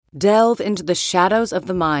Delve into the shadows of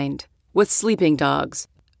the mind with Sleeping Dogs,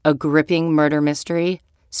 a gripping murder mystery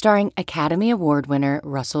starring Academy Award winner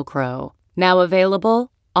Russell Crowe. Now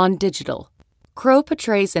available on digital. Crowe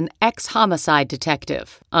portrays an ex-homicide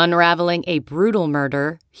detective unraveling a brutal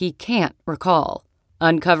murder he can't recall.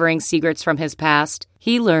 Uncovering secrets from his past,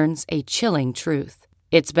 he learns a chilling truth.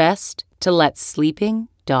 It's best to let sleeping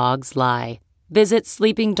dogs lie. Visit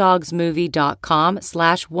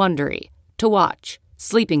sleepingdogsmovie.com/Wondery to watch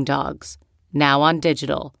Sleeping Dogs, now on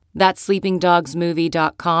digital. That's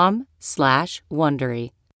sleepingdogsmovie.com/Wondery.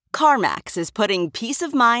 CarMax is putting peace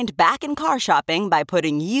of mind back in car shopping by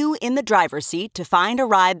putting you in the driver's seat to find a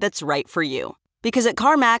ride that's right for you. Because at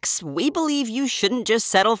CarMax, we believe you shouldn't just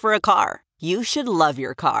settle for a car. You should love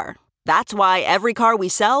your car. That's why every car we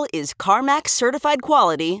sell is CarMax certified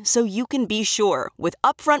quality, so you can be sure with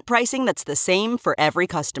upfront pricing that's the same for every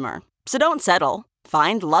customer. So don't settle.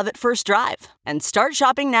 Find love at first drive and start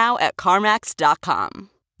shopping now at CarMax.com.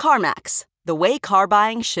 CarMax, the way car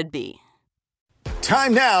buying should be.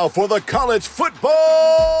 Time now for the College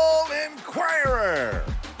Football Inquirer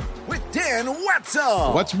with Dan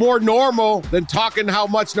Wetzel. What's more normal than talking how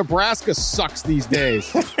much Nebraska sucks these days?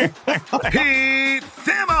 Pete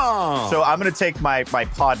Thamel. So I'm going to take my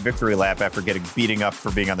pod victory lap after getting beating up for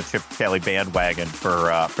being on the Chip Kelly bandwagon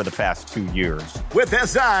for the past 2 years. With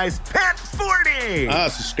SI's Pat Forty.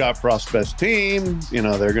 It's a Scott Frost best team. You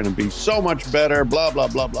know, they're going to be so much better, blah, blah,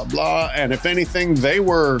 blah, blah, blah. And if anything, they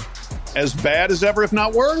were as bad as ever, if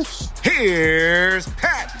not worse. Here's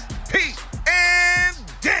Pat, Pete, and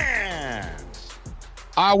Dan.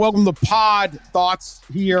 Welcome to Pod. Thoughts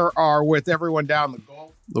here are with everyone down the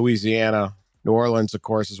Gulf. Louisiana, New Orleans, of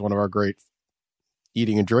course, is one of our great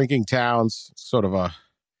eating and drinking towns. Sort of a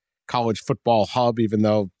college football hub, even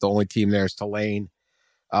though the only team there is Tulane.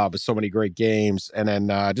 But so many great games. And then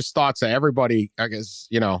just thoughts of everybody, I guess,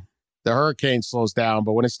 you know, the hurricane slows down,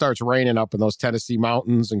 but when it starts raining up in those Tennessee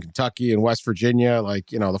mountains and Kentucky and West Virginia,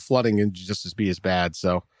 like, you know, the flooding can just be as bad.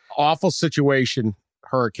 So awful situation,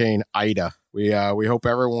 Hurricane Ida. We hope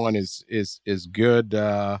everyone is good.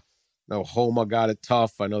 No, Homa got it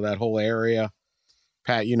tough. I know that whole area.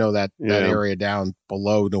 Pat, you know that area down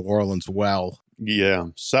below New Orleans well. Yeah,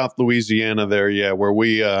 South Louisiana there, where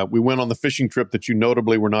we went on the fishing trip that you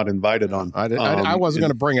notably were not invited on. I wasn't going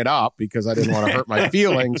to bring it up because I didn't want to hurt my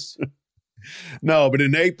feelings. No, but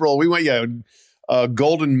in April, we went,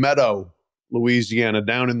 Golden Meadow, Louisiana,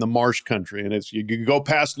 down in the marsh country. And you go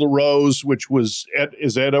past LaRose, which is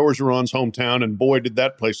Ed Orgeron's hometown, and boy, did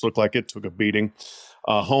that place look like it took a beating.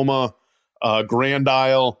 Homa, Grand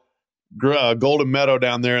Isle, Golden Meadow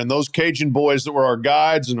down there, and those Cajun boys that were our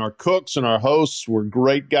guides and our cooks and our hosts were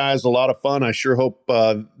great guys, a lot of fun. I sure hope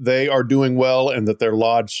they are doing well and that their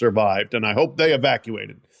lodge survived, and I hope they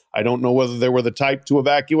evacuated. I don't know whether they were the type to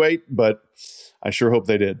evacuate, but I sure hope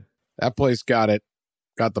they did. That place got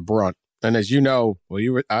the brunt. And as you know,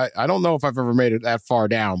 I don't know if I've ever made it that far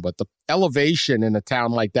down, but the elevation in a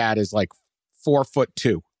town like that is like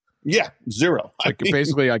 4'2". Yeah, zero.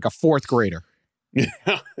 Basically like a fourth grader.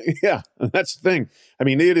 Yeah, that's the thing. I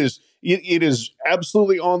mean, it is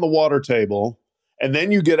absolutely on the water table, and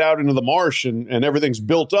then you get out into the marsh, and everything's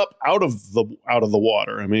built up out of the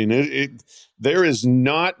water. I mean, there is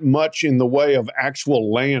not much in the way of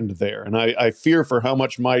actual land there, and I fear for how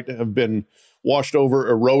much might have been washed over,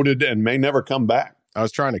 eroded, and may never come back. I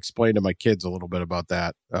was trying to explain to my kids a little bit about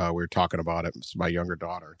that. We were talking about it. It's my younger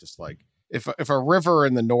daughter, just like if a river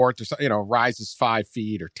in the north, or rises 5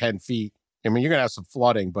 feet or 10 feet. I mean, you're going to have some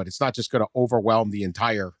flooding, but it's not just going to overwhelm the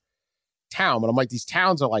entire town. But I'm like, these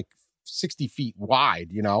towns are like 60 feet wide,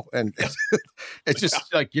 and it's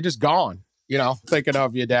just like, you're just gone, thinking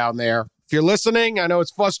of you down there. If you're listening, I know it's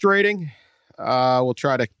frustrating. We'll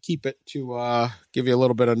try to keep it to give you a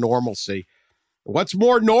little bit of normalcy. What's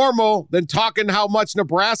more normal than talking how much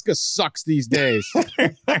Nebraska sucks these days?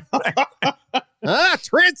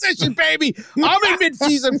 Transition, baby. I'm in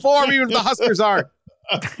mid-season form, even if the Huskers aren't.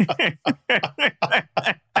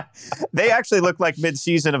 They actually look like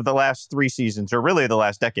mid-season of the last 3 seasons, or really the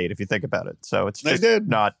last decade, if you think about it. So it's just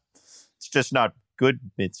not good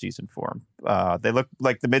mid-season form. They look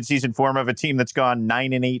like the mid-season form of a team that's gone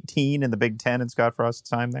 9-18 in the Big Ten in Scott Frost's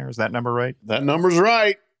time there. Is that number right? That number's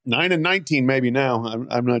right. 9-19 maybe now.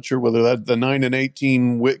 I'm not sure whether that the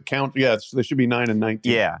 9-18 count. Yes, they should be 9-19.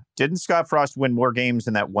 Yeah. Didn't Scott Frost win more games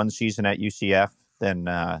in that one season at UCF than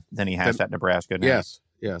he has at Nebraska now?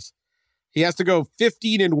 Yes. He has to go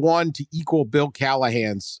 15-1 to equal Bill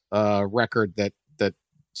Callahan's record that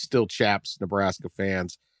still chaps Nebraska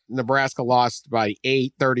fans. Nebraska lost by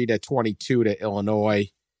 8, 30-22 to Illinois.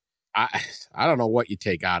 I don't know what you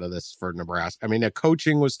take out of this for Nebraska. I mean, the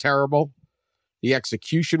coaching was terrible. The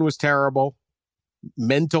execution was terrible.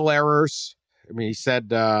 Mental errors. I mean, he said,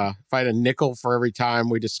 if I had a nickel for every time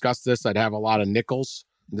we discussed this, I'd have a lot of nickels.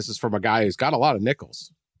 And this is from a guy who's got a lot of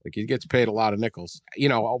nickels. Like, he gets paid a lot of nickels. You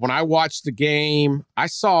know, when I watched the game, I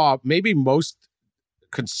saw maybe most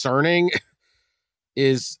concerning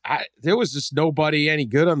is there was just nobody any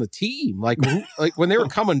good on the team. Like, like when they were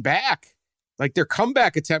coming back, like their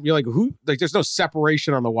comeback attempt, you're like, who? Like, there's no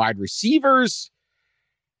separation on the wide receivers.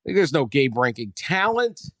 Like, there's no game-ranking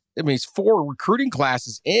talent. I mean, it's 4 recruiting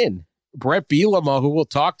classes in. Brett Bielema, who we'll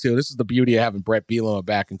talk to. This is the beauty of having Brett Bielema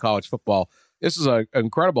back in college football. This is an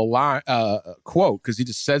incredible line, quote, because he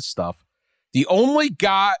just says stuff. The only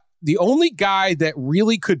guy that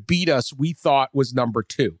really could beat us, we thought, was number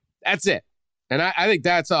 2. That's it. And I think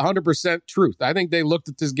that's 100% truth. I think they looked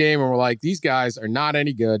at this game and were like, these guys are not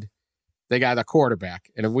any good. They got a quarterback.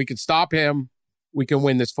 And if we can stop him, we can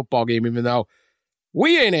win this football game, even though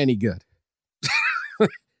we ain't any good.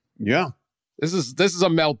 Yeah. This is a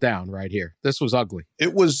meltdown right here. This was ugly.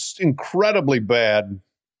 It was incredibly bad.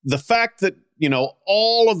 The fact that, you know,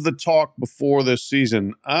 all of the talk before this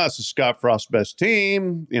season, this is Scott Frost's best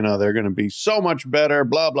team. You know, they're going to be so much better,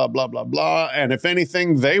 blah, blah, blah, blah, blah. And if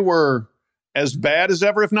anything, they were as bad as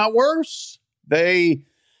ever, if not worse.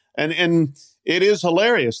 And it is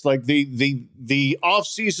hilarious. Like the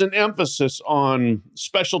off-season emphasis on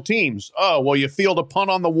special teams. Oh, well, you field a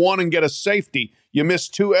punt on the 1 and get a safety. You miss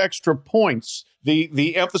 2 extra points.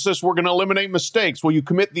 The emphasis, we're going to eliminate mistakes. Well, you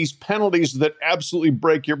commit these penalties that absolutely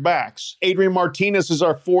break your backs. Adrian Martinez is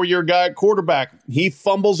our 4-year guy at quarterback. He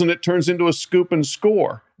fumbles and it turns into a scoop and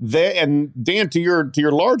score. And Dan, to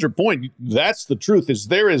your larger point, that's the truth.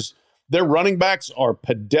 Their running backs are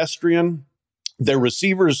pedestrian. Their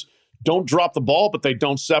receivers don't drop the ball, but they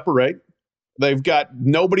don't separate. They've got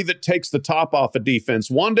nobody that takes the top off a defense.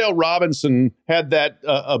 Wan'Dale Robinson had that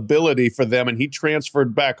ability for them, and he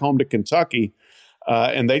transferred back home to Kentucky.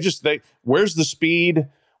 And where's the speed?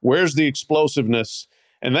 Where's the explosiveness?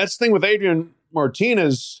 And that's the thing with Adrian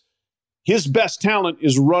Martinez. His best talent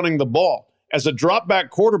is running the ball. As a drop back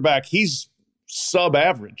quarterback, he's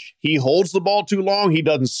sub-average. He holds the ball too long. He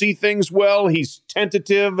doesn't see things well. He's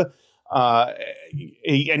tentative.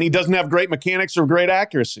 And he doesn't have great mechanics or great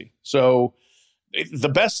accuracy. So the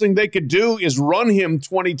best thing they could do is run him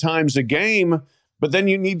 20 times a game, but then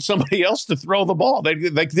you need somebody else to throw the ball. They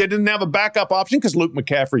didn't have a backup option because Luke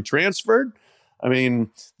McCaffrey transferred. I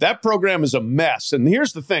mean, that program is a mess. And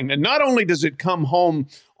here's the thing. And not only does it come home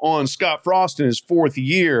on Scott Frost in his 4th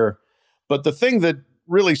year, but the thing that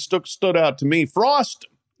really stood out to me, Frost,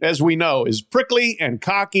 as we know, is prickly and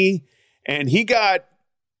cocky, and he got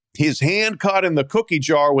his hand caught in the cookie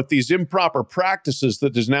jar with these improper practices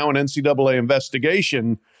that is now an NCAA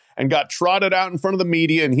investigation, and got trotted out in front of the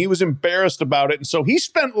media, and he was embarrassed about it. And so he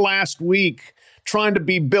spent last week trying to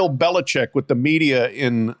be Bill Belichick with the media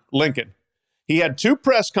in Lincoln. He had 2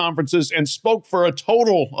 press conferences and spoke for a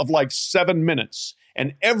total of like 7 minutes.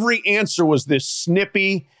 And every answer was this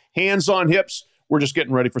snippy, hands on hips. We're just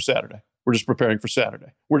getting ready for Saturday. We're just preparing for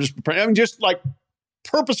Saturday. We're just preparing. I mean, just like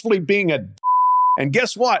purposefully being a. And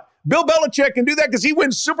guess what? Bill Belichick can do that because he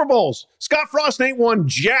wins Super Bowls. Scott Frost ain't won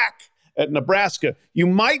jack at Nebraska. You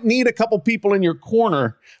might need a couple people in your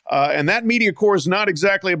corner, and that media corps is not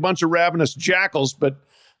exactly a bunch of ravenous jackals, but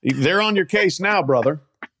they're on your case now, brother.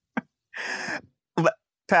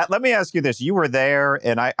 Pat, let me ask you this. You were there,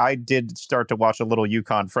 and I did start to watch a little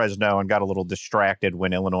UConn-Fresno and got a little distracted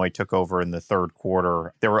when Illinois took over in the 3rd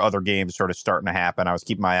quarter. There were other games sort of starting to happen. I was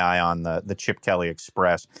keeping my eye on the Chip Kelly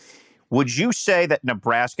Express. Would you say that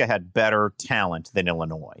Nebraska had better talent than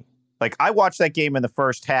Illinois? Like, I watched that game in the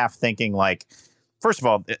first half thinking, like, first of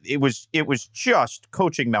all, it was just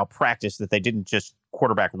coaching malpractice that they didn't just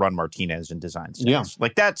quarterback run Martinez and design sets. Yeah.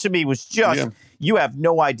 Like, that to me was just, you have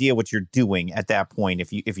no idea what you're doing at that point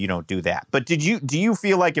if you don't do that. But do you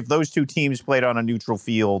feel like if those 2 teams played on a neutral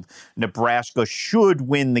field, Nebraska should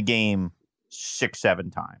win the game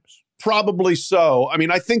 6-7 times? Probably so. I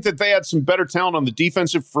mean, I think that they had some better talent on the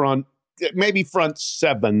defensive front, maybe front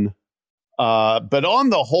 7. But on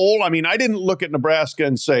the whole, I mean, I didn't look at Nebraska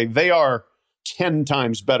and say they are 10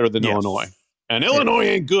 times better than Illinois. And Illinois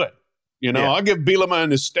ain't good. You know, I'll give Bielema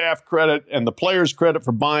and his staff credit and the players credit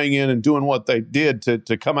for buying in and doing what they did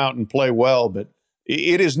to come out and play well. But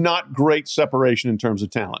it is not great separation in terms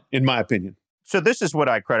of talent, in my opinion. So this is what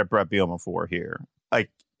I credit Brett Bielema for here.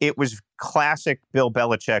 Like, it was classic Bill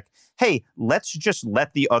Belichick. Hey, let's just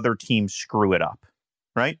let the other team screw it up.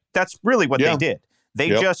 Right? That's really what they did. They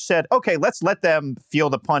just said, okay, let's let them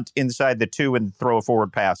field a punt inside the 2 and throw a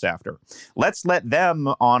forward pass after. Let's let them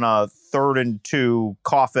on a 3rd and 2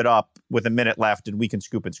 cough it up with a minute left and we can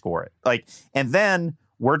scoop and score it. And then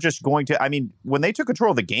we're just going to, when they took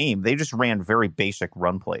control of the game, they just ran very basic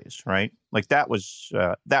run plays, right? That was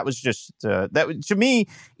just, to me,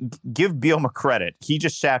 give Bielema credit. He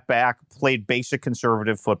just sat back, played basic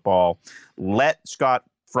conservative football, let Scott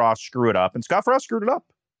Frost screw it up, and Scott Frost screwed it up.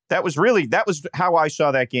 That was how I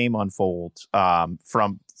saw that game unfold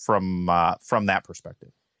from that perspective.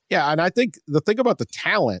 Yeah, and I think the thing about the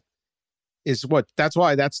talent is that's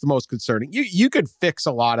why that's the most concerning. You could fix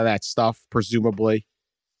a lot of that stuff, presumably.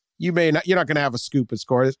 You're not going to have a scoop and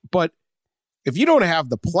score this, but if you don't have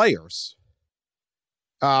the players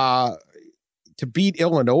to beat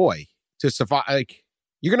Illinois, to survive,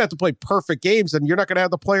 you're going to have to play perfect games, and you're not going to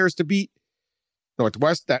have the players to beat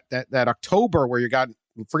Northwest that October where you got.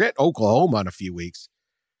 Forget Oklahoma in a few weeks.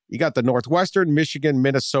 You got the Northwestern, Michigan,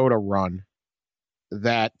 Minnesota run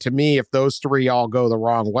that, to me, if those 3 all go the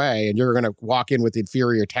wrong way and you're going to walk in with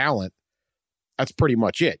inferior talent, that's pretty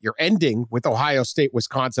much it. You're ending with Ohio State,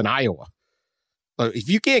 Wisconsin, Iowa. If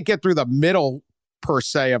you can't get through the middle, per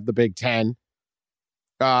se, of the Big Ten,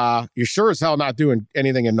 you're sure as hell not doing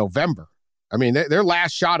anything in November. Their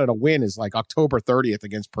last shot at a win is October 30th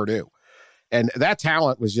against Purdue. And that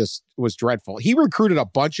talent was dreadful. He recruited a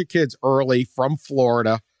bunch of kids early from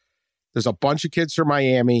Florida. There's a bunch of kids from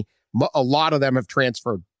Miami. A lot of them have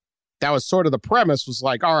transferred. That was sort of the premise, was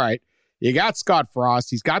all right, you got Scott Frost.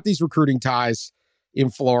 He's got these recruiting ties in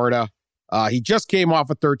Florida. He just came off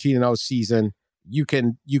a 13-0 season. You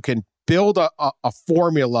can build a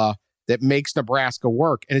formula that makes Nebraska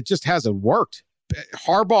work, and it just hasn't worked.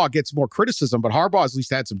 Harbaugh gets more criticism, but Harbaugh at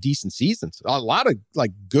least had some decent seasons. A lot of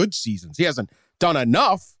good seasons. He hasn't done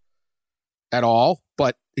enough at all,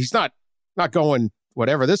 but he's not going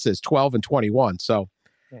whatever this is, 12-21. So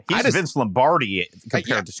he's Vince Lombardi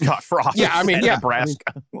compared to Scott Frost. Yeah,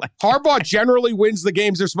 Nebraska. Harbaugh generally wins the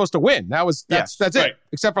games they're supposed to win. That's right. it,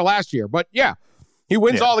 except for last year. But yeah, he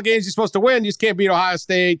wins all the games he's supposed to win. You just can't beat Ohio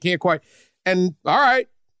State. Can't quite. And all right.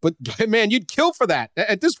 But, man, you'd kill for that.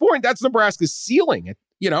 At this point, that's Nebraska's ceiling.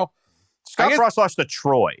 Scott Frost lost to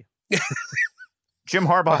Troy. Jim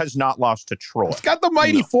Harbaugh has not lost to Troy. He's got the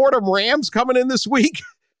mighty Fordham Rams coming in this week.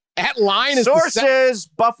 At line is sources.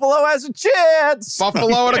 Buffalo has a chance.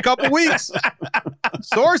 Buffalo in a couple weeks.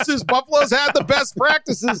 Sources. Buffalo's had the best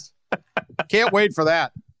practices. Can't wait for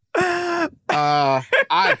that.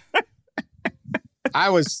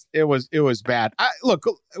 It was bad. Look,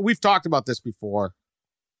 we've talked about this before.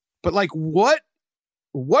 But what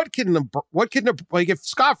can if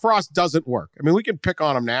Scott Frost doesn't work? We can pick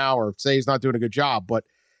on him now or say he's not doing a good job, but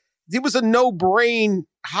it was a no-brain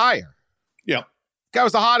hire. Yeah. Guy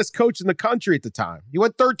was the hottest coach in the country at the time. He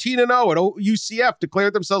went 13-0 at UCF,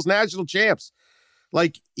 declared themselves national champs.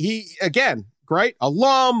 He, again, great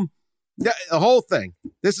alum, the whole thing.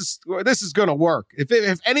 This is going to work. If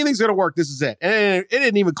anything's going to work, this is it. And it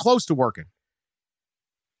isn't even close to working.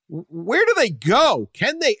 Where do they go?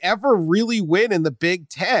 Can they ever really win in the Big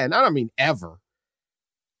Ten? I don't mean ever.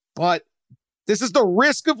 But this is the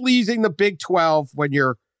risk of losing the Big 12 when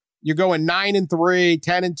you're going 9-3,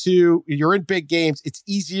 10-2. You're in big games. It's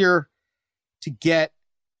easier to get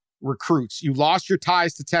recruits. You lost your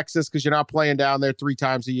ties to Texas because you're not playing down there 3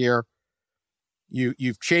 times a year.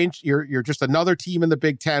 You've changed. You're just another team in the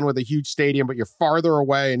Big Ten with a huge stadium, but you're farther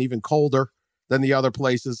away and even colder than the other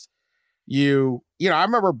places. I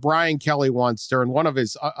remember Brian Kelly once during one of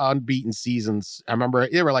his unbeaten seasons. I remember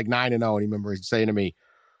they were 9-0, and he remember saying to me,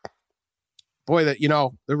 "Boy,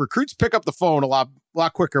 the recruits pick up the phone a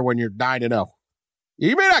lot quicker when you're 9-0.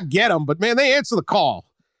 You may not get them, but man, they answer the call.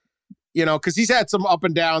 Because he's had some up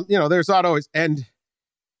and down. There's not always. And at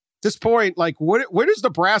this point, where does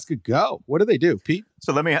Nebraska go? What do they do, Pete?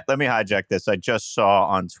 So let me hijack this. I just saw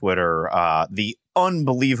on Twitter the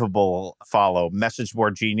unbelievable follow Message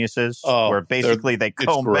Board Geniuses, where basically they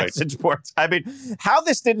comb message boards. How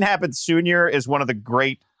this didn't happen sooner is one of the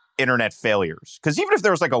great internet failures. Because even if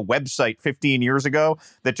there was a website 15 years ago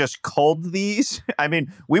that just culled these,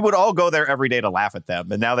 we would all go there every day to laugh at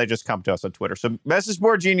them. And now they just come to us on Twitter. So Message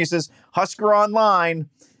Board Geniuses, Husker Online,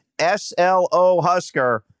 SLO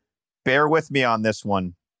Husker. Bear with me on this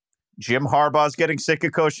one. Jim Harbaugh's getting sick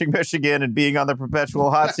of coaching Michigan and being on the perpetual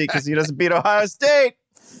hot seat because he doesn't beat Ohio State.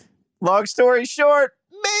 Long story short,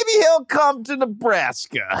 maybe he'll come to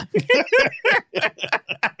Nebraska.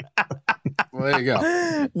 Well, there you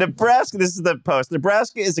go. Nebraska, this is the post.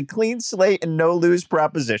 Nebraska is a clean slate and no-lose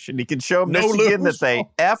proposition. He can show Michigan that they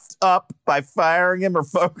effed up by firing him or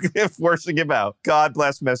forcing him out. God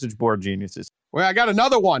bless Message Board Geniuses. Well, I got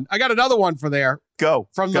another one. For there. Go.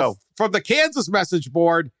 From the Kansas message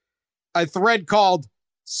board, a thread called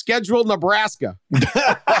Schedule Nebraska.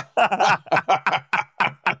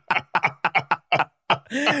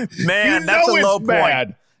 Man, that's a low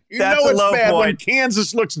point. That's a low point when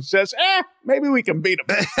Kansas looks and says, maybe we can beat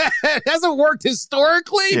them. It hasn't worked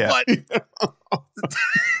historically, but...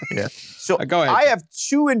 Yeah. So go ahead. I have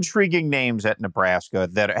two intriguing names at Nebraska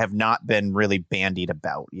that have not been really bandied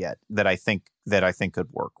about yet that I think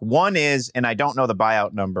could work. One is, and I don't know the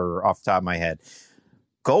buyout number off the top of my head,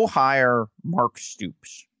 go hire Mark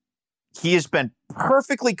Stoops. He has been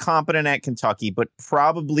perfectly competent at Kentucky, but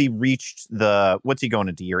probably reached what's he going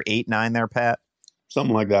into year 8, 9 there, Pat?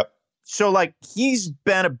 Something like that. So, he's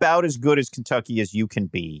been about as good as Kentucky as you can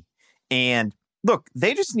be. And look,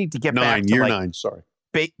 they just need to get back to year 9, sorry.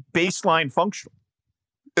 Baseline functional.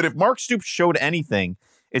 And if Mark Stoops showed anything,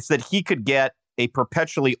 it's that he could get a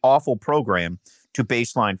perpetually awful program to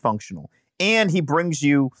baseline functional. And he brings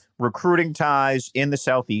you recruiting ties in the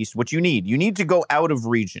Southeast, which you need. You need to go out of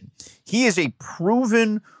region. He is a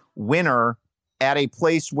proven winner at a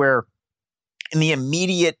place where in the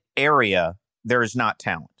immediate area, there is not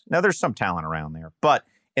talent. Now, there's some talent around there,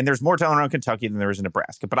 and there's more talent around Kentucky than there is in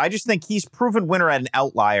Nebraska. But I just think he's proven winner at an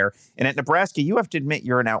outlier. And at Nebraska, you have to admit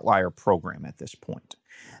you're an outlier program at this point.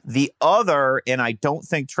 The other, and I don't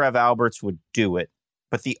think Trev Alberts would do it,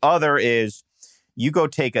 but the other is you go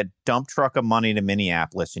take a dump truck of money to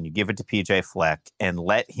Minneapolis and you give it to PJ Fleck and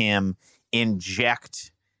let him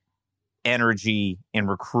inject energy and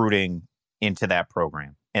recruiting into that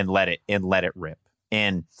program and let it rip.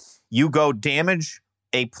 And you go damage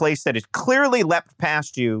a place that has clearly leapt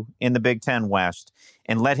past you in the Big Ten West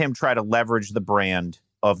and let him try to leverage the brand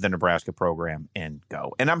of the Nebraska program and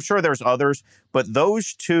go. And I'm sure there's others, but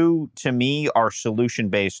those two, to me, are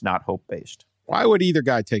solution-based, not hope-based. Why would either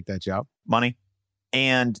guy take that job? Money.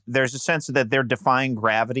 And there's a sense that they're defying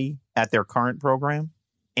gravity at their current program.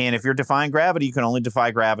 And if you're defying gravity, you can only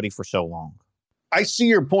defy gravity for so long. I see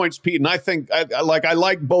your points, Pete, and I think I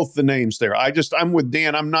like both the names there. I'm with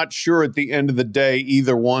Dan. I'm not sure at the end of the day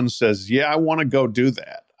either one says, yeah, I want to go do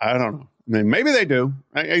that. I don't know. I mean, maybe they do.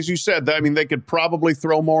 As you said, they could probably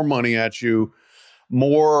throw more money at you,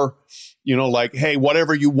 more, hey,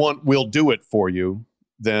 whatever you want, we'll do it for you,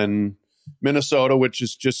 than Minnesota, which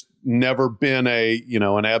has just never been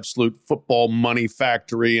an absolute football money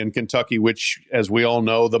factory, and Kentucky, which, as we all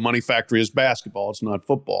know, the money factory is basketball. It's not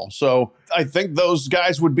football. So I think those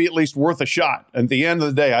guys would be at least worth a shot. At the end of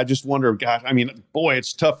the day, I just wonder, gosh,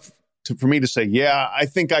 it's tough for me to say, yeah, I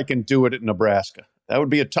think I can do it at Nebraska. That would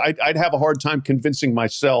be I'd have a hard time convincing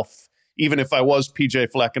myself, even if I was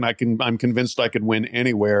PJ Fleck and I'm convinced I could win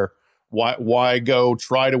anywhere. Why go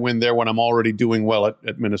try to win there when I'm already doing well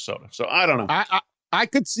at Minnesota? So I don't know. I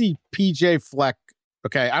could see PJ Fleck.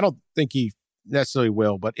 Okay, I don't think he necessarily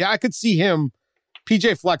will, but yeah, I could see him.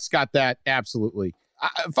 PJ Fleck's got that, absolutely.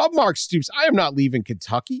 If I'm Mark Stoops, I am not leaving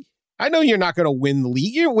Kentucky. I know you're not going to win the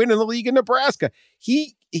league. You're winning the league in Nebraska.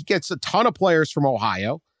 He gets a ton of players from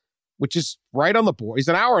Ohio, which is right on the board. He's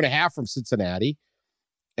an hour and a half from Cincinnati.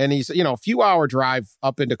 And he's, a few hour drive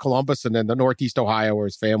up into Columbus and then the Northeast Ohio where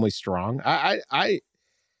his family's strong.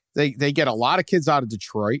 They get a lot of kids out of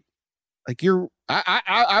Detroit.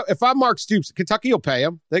 If I'm Mark Stoops, Kentucky will pay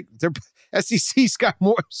him. Their SEC's got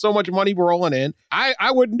so much money rolling in.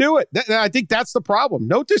 I wouldn't do it. I think that's the problem.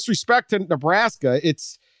 No disrespect to Nebraska.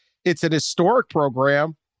 It's an historic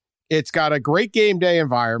program. It's got a great game day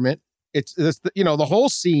environment. It's the whole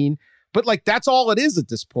scene. But that's all it is at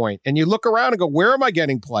this point. And you look around and go, where am I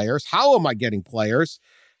getting players? How am I getting players?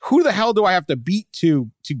 Who the hell do I have to beat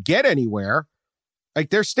to get anywhere?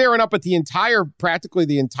 They're staring up at practically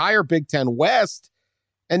the entire Big Ten West.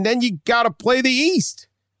 And then you got to play the East.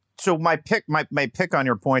 So my pick on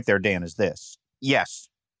your point there, Dan, is this. Yes,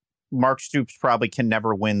 Mark Stoops probably can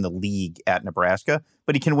never win the league at Nebraska,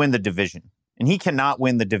 but he can win the division. And he cannot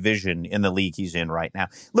win the division in the league he's in right now.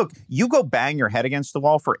 Look, you go bang your head against the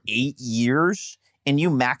wall for 8 years and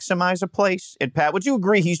you maximize a place. And Pat, would you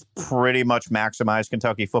agree he's pretty much maximized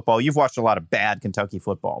Kentucky football? You've watched a lot of bad Kentucky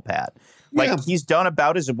football, Pat. He's done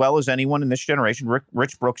about as well as anyone in this generation.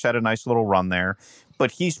 Rich Brooks had a nice little run there,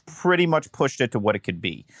 but he's pretty much pushed it to what it could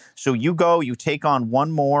be. So you take on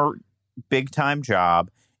one more big-time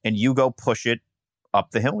job and you go push it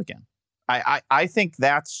up the hill again. I think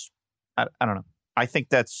that's... I don't know. I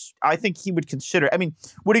think he would consider.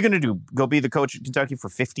 What are you going to do? Go be the coach at Kentucky for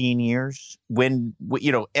 15 years? When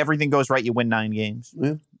everything goes right, you win 9 games.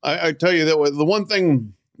 Yeah. I tell you that the one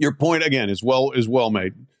thing, your point again is well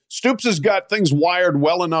made. Stoops has got things wired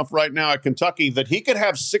well enough right now at Kentucky that he could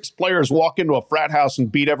have 6 players walk into a frat house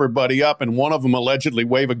and beat everybody up, and one of them allegedly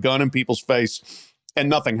wave a gun in people's face, and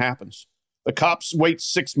nothing happens. The cops wait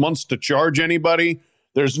 6 months to charge anybody.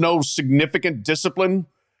 There's no significant discipline.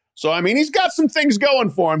 So, I mean, he's got some things going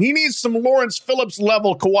for him. He needs some Lawrence Phillips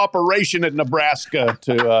level cooperation at Nebraska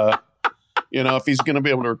to, if he's going to be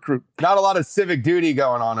able to recruit. Not a lot of civic duty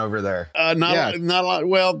going on over there. Not a lot.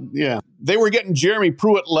 Well, yeah. They were getting Jeremy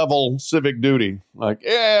Pruitt level civic duty. Like,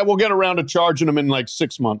 we'll get around to charging him in like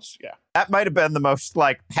 6 months. Yeah. That might have been the most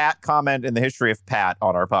Pat comment in the history of Pat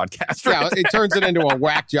on our podcast. Right? Yeah, it turns it into a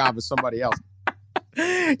whack job of somebody else.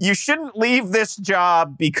 You shouldn't leave this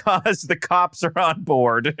job because the cops are on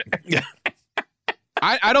board.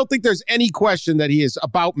 I don't think there's any question that he is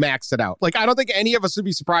about maxed it out. Like, I don't think any of us would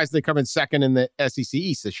be surprised they come in second in the SEC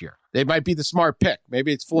East this year. They might be the smart pick.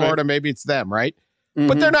 Maybe it's Florida, maybe it's them, right? Mm-hmm.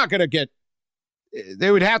 But they're not going to get –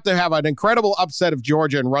 they would have to have an incredible upset of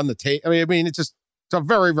Georgia and run the tape. I mean, it's a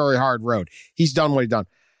very, very hard road. He's done what he's done.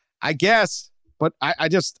 I guess – but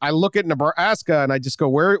I look at Nebraska and I just go,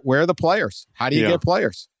 where are the players? How do you get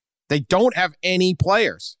players? They don't have any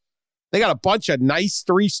players. They got a bunch of nice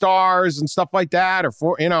 3-stars and stuff like that, or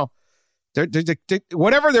 4,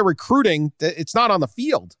 whatever they're recruiting, it's not on the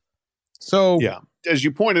field. So yeah, as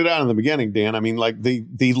you pointed out in the beginning, Dan, I mean, like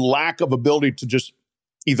the lack of ability to just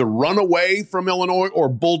either run away from Illinois or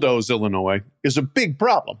bulldoze Illinois is a big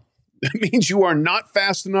problem. That means you are not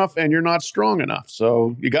fast enough and you're not strong enough.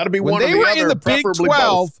 So you got to be one or the other. When they were in the Big 12,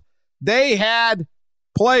 both. They had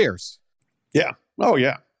players. Yeah. Oh,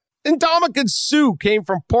 yeah. And Ndamukong Suh came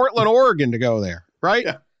from Portland, Oregon to go there, right?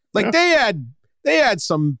 Yeah. They had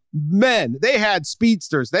some men. They had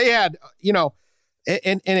speedsters. They had,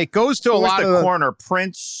 and it goes to a lot of the corner.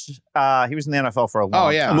 Prince, he was in the NFL for a long time. Oh,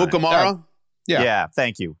 yeah. Mukamara? Yeah,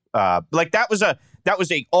 thank you. That was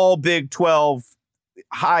a all Big 12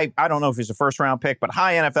 high, I don't know if he's a first round pick, but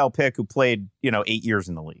high NFL pick who played, 8 years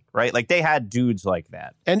in the league, right? Like they had dudes like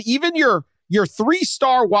that. And even your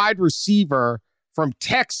 3-star wide receiver from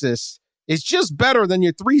Texas is just better than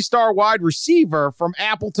your 3-star wide receiver from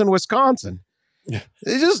Appleton, Wisconsin. They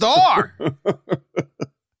just are.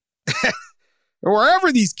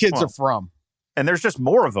 Wherever these kids are from. And there's just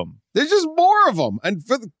more of them. There's just more of them. And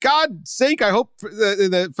for God's sake, I hope for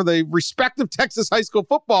the respective Texas high school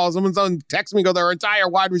football, someone's on text me, go, their entire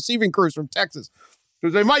wide receiving crew's from Texas.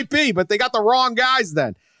 Because they might be, but they got the wrong guys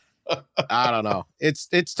then. I don't know.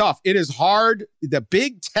 It's tough. It is hard. The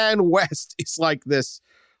Big Ten West is like this.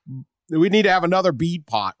 We need to have another bead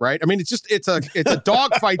pot, right? I mean, it's a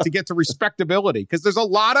dogfight to get to respectability because there's a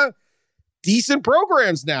lot of decent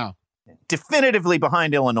programs now. Definitively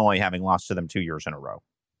behind Illinois, having lost to them 2 years in a row.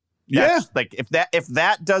 Like if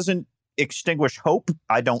that doesn't extinguish hope,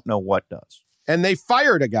 I don't know what does. And they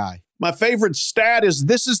fired a guy. My favorite stat is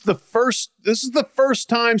this is the first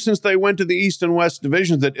time since they went to the East and West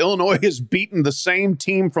divisions that Illinois has beaten the same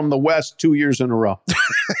team from the West 2 years in a row.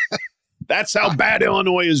 That's how bad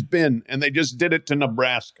Illinois has been, and they just did it to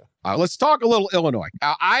Nebraska. Let's talk a little Illinois.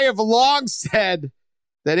 I have long said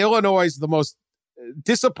that Illinois is the most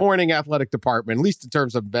disappointing athletic department, at least in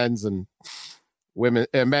terms of men's and women,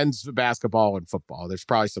 men's basketball and football. There's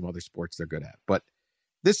probably some other sports they're good at, but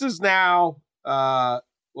this is now, for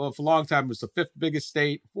a long time it was the 5th biggest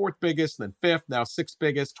state, 4th biggest, and then 5th, now 6th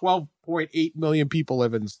biggest. 12.8 million people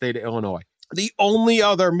live in the state of Illinois. The only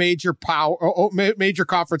other major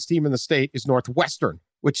conference team in the state is Northwestern,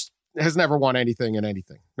 which has never won anything in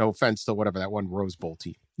anything. No offense to whatever that one Rose Bowl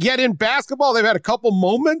team. Yet in basketball, they've had a couple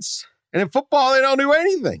moments. And in football, they don't do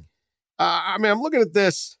anything. I'm looking at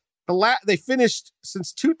this. They finished,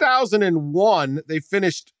 since 2001, they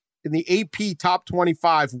finished in the AP top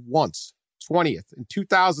 25 once, 20th. In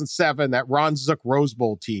 2007, that Ron Zook Rose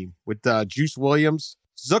Bowl team with Juice Williams.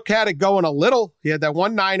 Zook had it going a little. He had that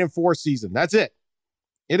 9-4 season. That's it.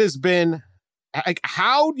 It has been,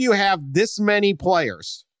 how do you have this many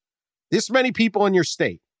players, this many people in your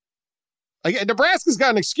state? Like, Nebraska's got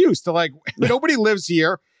an excuse to nobody lives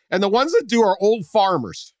here. And the ones that do are old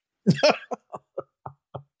farmers.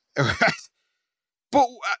 But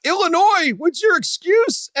Illinois, what's your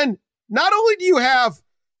excuse? And not only do you have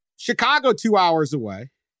Chicago 2 hours away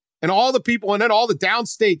and all the people and then all the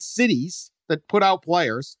downstate cities that put out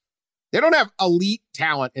players, they don't have elite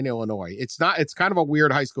talent in Illinois. It's kind of a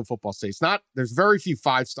weird high school football state. There's very few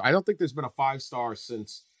 5-star. I don't think there's been a 5-star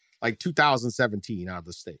since 2017 out of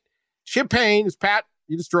the state. Champaign is Pat.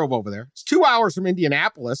 You just drove over there. It's 2 hours from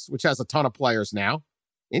Indianapolis, which has a ton of players now.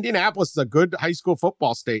 Indianapolis is a good high school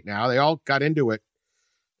football state now. They all got into it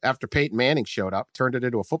after Peyton Manning showed up, turned it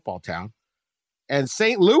into a football town. And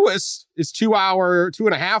St. Louis is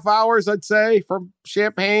 2.5 hours, I'd say, from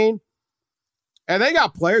Champaign. And they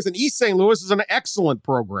got players, and East St. Louis is an excellent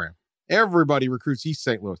program. Everybody recruits East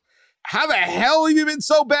St. Louis. How the hell have you been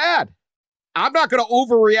so bad? I'm not going to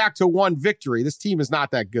overreact to one victory. This team is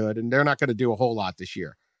not that good, and they're not going to do a whole lot this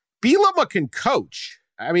year. Bielema can coach.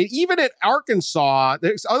 I mean, even at Arkansas,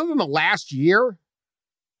 other than the last year,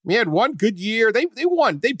 we had one good year. They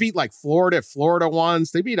won. They beat like Florida once.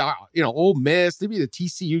 They beat Ole Miss. They beat the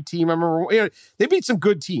TCU team. I remember they beat some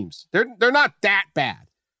good teams. They're not that bad.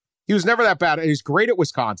 He was never that bad. And he's great at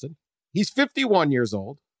Wisconsin. He's 51 years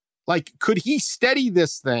old. Like, could he steady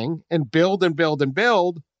this thing and build and build and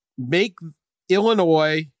build, make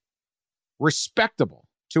Illinois respectable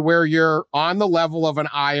to where you're on the level of an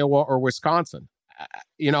Iowa or Wisconsin?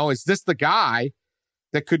 Is this the guy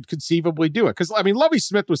that could conceivably do it? Because, I mean, Lovie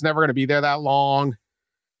Smith was never going to be there that long,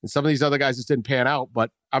 and some of these other guys just didn't pan out.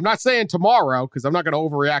 But I'm not saying tomorrow, because I'm not going to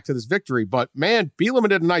overreact to this victory. But, man, Bielema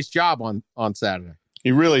did a nice job on Saturday.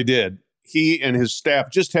 He really did. He and his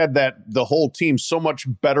staff just had the whole team so much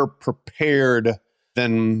better prepared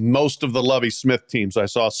than most of the Lovie Smith teams I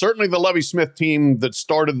saw. Certainly the Lovie Smith team that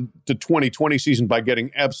started the 2020 season by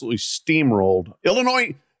getting absolutely steamrolled.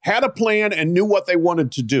 Illinois had a plan and knew what they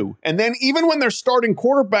wanted to do. And then even when their starting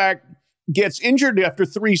quarterback gets injured after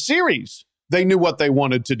 3 series, they knew what they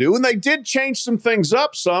wanted to do. And they did change some things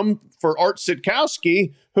up some for Art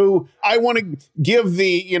Sitkowski, who I want to give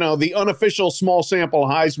the unofficial small sample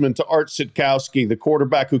Heisman to Art Sitkowski, the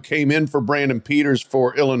quarterback who came in for Brandon Peters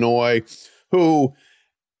for Illinois, who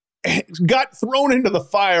got thrown into the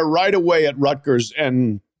fire right away at Rutgers.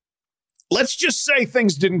 And let's just say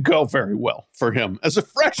things didn't go very well for him. As a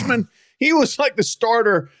freshman, he was like the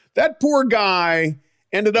starter. That poor guy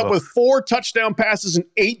ended up with 4 touchdown passes and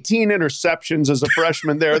 18 interceptions as a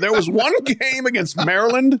freshman there. There was one game against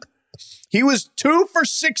Maryland. He was 2 for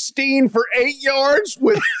 16 for 8 yards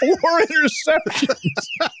with 4 interceptions.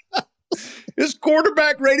 His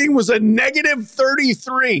quarterback rating was a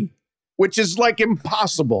 -33, which is like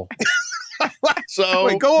impossible. So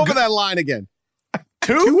wait, go over that line again.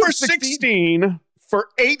 2 for 16 for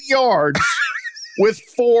 8 yards with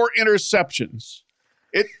 4 interceptions.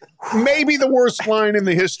 It may be the worst line in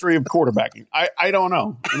the history of quarterbacking. I don't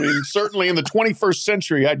know. I mean, certainly in the 21st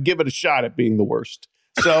century, I'd give it a shot at being the worst.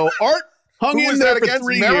 So Art hung in there for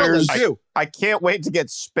 3 years. I can't wait to get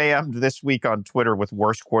spammed this week on Twitter with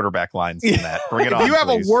worse quarterback lines than that. Bring it on, you have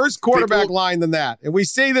please. a worse quarterback line than that. And we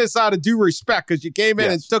say this out of due respect because you came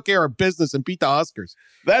in and took care of business and beat the Huskers.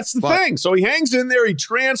 That's the thing. So he hangs in there. He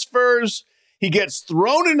transfers. He gets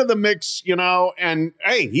thrown into the mix, and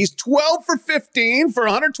hey, he's 12 for 15 for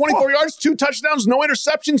 124 yards, 2 touchdowns, no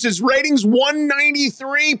interceptions. His rating's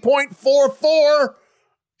 193.44,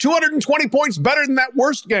 220 points better than that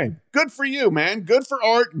worst game. Good for you, man. Good for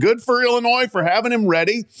Art. Good for Illinois for having him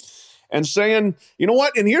ready and saying, you know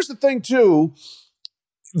what? And here's the thing, too.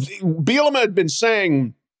 Bielema had been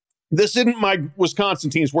saying, this isn't my Wisconsin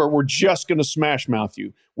teams where we're just going to smash mouth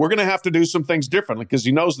you. We're going to have to do some things differently because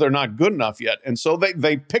he knows they're not good enough yet. And so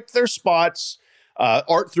they picked their spots.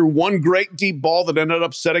 Art threw one great deep ball that ended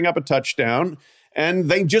up setting up a touchdown, and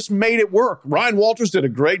they just made it work. Ryan Walters did a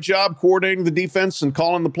great job coordinating the defense and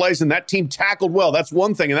calling the plays, and that team tackled well. That's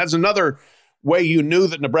one thing, and that's another way you knew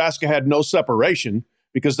that Nebraska had no separation,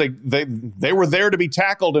 because they were there to be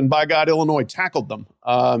tackled, and by God, Illinois tackled them.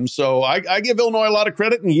 So I give Illinois a lot of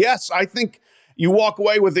credit. And yes, I think you walk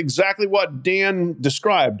away with exactly what Dan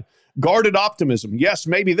described, guarded optimism. Yes,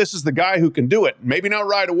 maybe this is the guy who can do it. Maybe not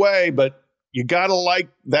right away, but you got to like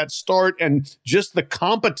that start and just the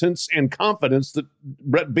competence and confidence that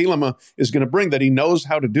Brett Bielema is going to bring, that he knows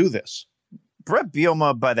how to do this. Brett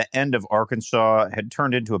Bielema, by the end of Arkansas, had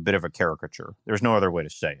turned into a bit of a caricature. There's no other way to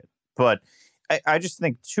say it. But I just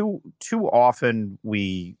think too often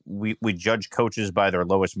we judge coaches by their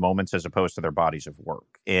lowest moments as opposed to their bodies of work.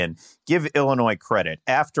 And give Illinois credit.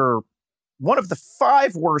 After one of the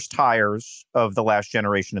 5 worst hires of the last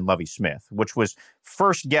generation in Lovie Smith, which was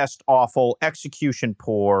first guest awful, execution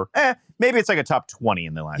poor. Maybe it's like a top 20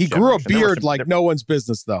 in the last generation. He grew a beard like no one's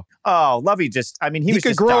business, though. Oh, Lovie he was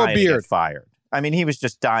just grow dying a beard. to get fired. I mean, he was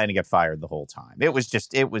just dying to get fired the whole time. There was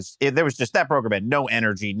just that program had no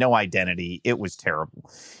energy, no identity. It was terrible.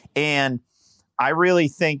 And I really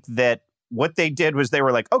think that what they did was they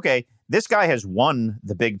were like, okay, this guy has won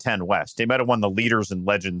the Big Ten West. He might have won the Leaders and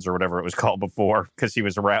Legends or whatever it was called before, because he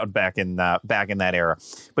was around back in that era.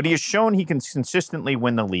 But he has shown he can consistently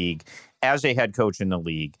win the league as a head coach in the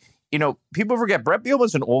league. People forget Brett Bielema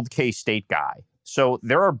was an old K-State guy. So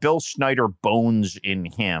there are Bill Snyder bones in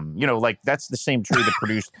him. Like that's the same tree that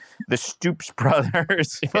produced the Stoops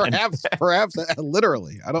brothers. Perhaps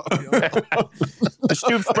literally. I don't The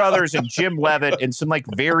Stoops brothers and Jim Leavitt and some like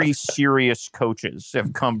very serious coaches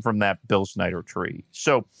have come from that Bill Snyder tree.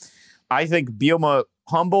 So I think Bielema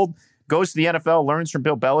humbled, goes to the NFL, learns from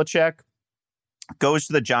Bill Belichick, goes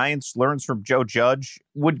to the Giants, learns from Joe Judge.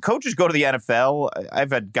 Would coaches go to the NFL?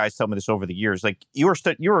 I've had guys tell me this over the years. Like you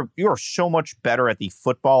are so much better at the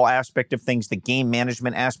football aspect of things, the game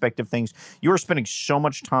management aspect of things. You are spending so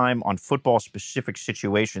much time on football specific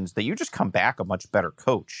situations that you just come back a much better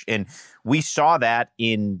coach. And we saw that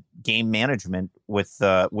in game management with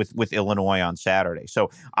Illinois on Saturday.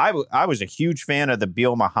 So I was a huge fan of the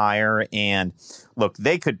Bielema hire. And look,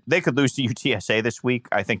 they could lose to UTSA this week.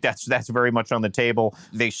 I think that's very much on the table.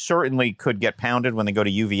 They certainly could get pounded when they go to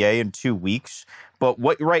UVA in 2 weeks. But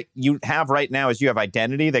what you have right now is you have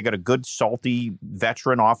identity. They got a good, salty,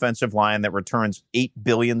 veteran offensive line that returns 8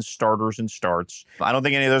 billion starters and starts. I don't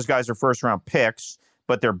think any of those guys are first-round picks,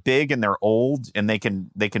 but they're big and they're old, and they can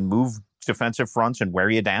move defensive fronts and wear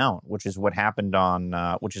you down, which is what happened on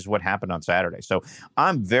Saturday. So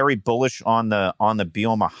I'm very bullish on the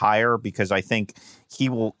Bielema hire because I think he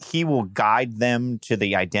will guide them to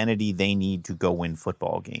the identity they need to go win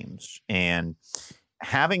football games. And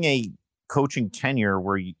having a coaching tenure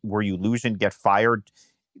where you lose and get fired,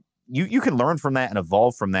 you can learn from that and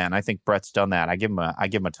evolve from that. And I think Brett's done that. I give him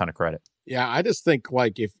a ton of credit. Yeah, I just think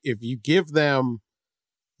like if you give them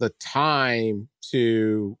the time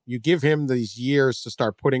you give him these years to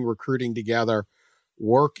start putting recruiting together,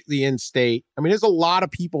 work the in-state. I mean, there's a lot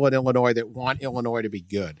of people in Illinois that want Illinois to be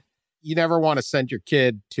good. You never want to send your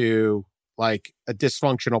kid to like a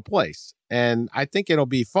dysfunctional place. And I think it'll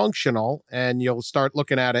be functional, and you'll start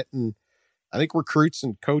looking at it. And I think recruits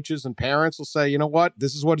and coaches and parents will say, you know what,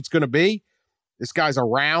 this is what it's going to be. This guy's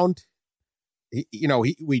around.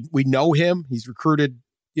 We know him. He's recruited,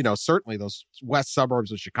 certainly those west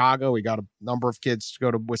suburbs of Chicago. We got a number of kids to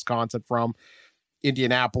go to Wisconsin from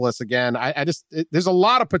Indianapolis again. There's a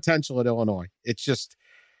lot of potential at Illinois. It's just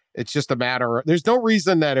a matter of, there's no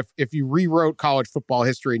reason that if you rewrote college football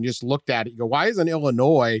history and just looked at it, you go, why isn't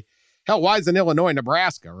Illinois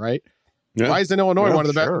Nebraska, right? Yeah. Why isn't Illinois one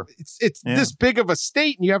of the best? It's this big of a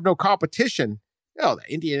state and you have no competition. The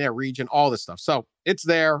Indiana region, all this stuff. So it's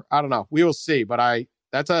there. I don't know. We will see. But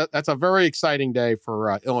that's a very exciting day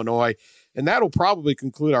for Illinois. And that'll probably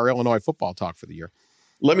conclude our Illinois football talk for the year.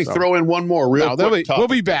 Let me throw in one more quick topic. We'll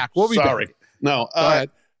be back. Sorry. Back. No. Go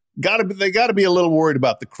ahead. They got to be a little worried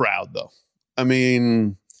about the crowd, though. I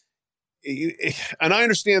mean, and I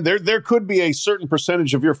understand there could be a certain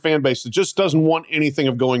percentage of your fan base that just doesn't want anything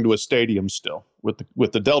of going to a stadium still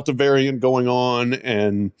with the Delta variant going on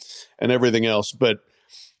and everything else. But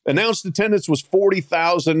announced attendance was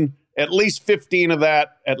 40,000. At least 15 of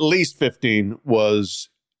that, was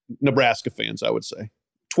Nebraska fans, I would say.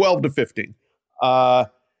 12 to 15.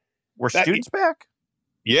 Were students back?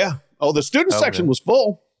 Yeah. Oh, the student section was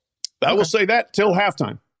full. I will say that till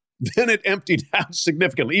halftime. Then it emptied out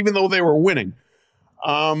significantly, even though they were winning.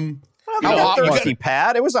 Thirsty,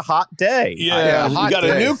 Pat. It was a hot day. Yeah, you got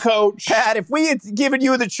a new coach. Pat, if we had given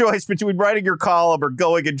you the choice between writing your column or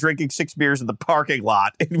going and drinking 6 beers in the parking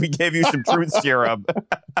lot, and we gave you some truth serum,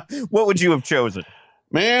 what would you have chosen?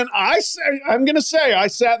 Man, I'm going to say I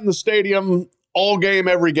sat in the stadium all game,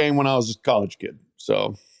 every game when I was a college kid.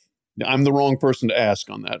 So I'm the wrong person to ask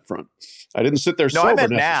on that front. I didn't sit there sober. No, I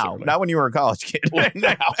meant now, not when you were a college kid. Well,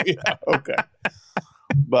 now, yeah, okay.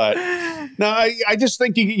 But no, I just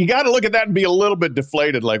think you got to look at that and be a little bit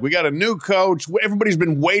deflated. Like, we got a new coach. Everybody's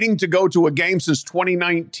been waiting to go to a game since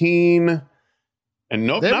 2019. And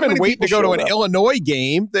they've been waiting to go to an Illinois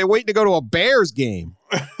game. They're waiting to go to a Bears game.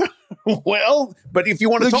 Well, but if you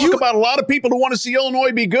want to talk about a lot of people who want to see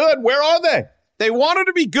Illinois be good, where are they? They wanted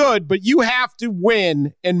to be good, but you have to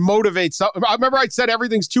win and motivate something. I remember I said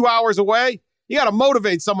everything's 2 hours away. You got to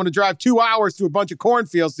motivate someone to drive 2 hours through a bunch of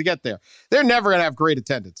cornfields to get there. They're never going to have great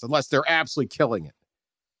attendance unless they're absolutely killing it.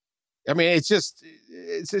 I mean, it's just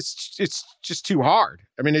too hard.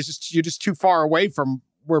 I mean, you're just too far away from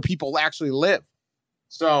where people actually live.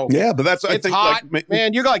 So yeah, but that's, I think, hot.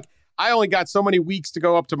 Man, you're like, I only got so many weeks to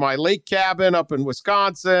go up to my lake cabin up in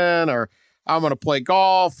Wisconsin, or I'm going to play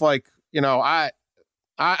golf. Like,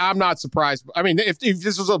 I'm not surprised. I mean, if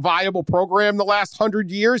this was a viable program the last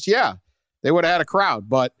 100 years, yeah, they would have had a crowd.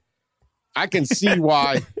 But I can see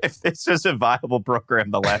why. If this was a viable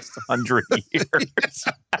program the last 100 years.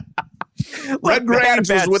 Red Grange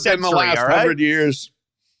was within the last 100 years.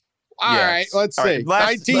 All right, let's see.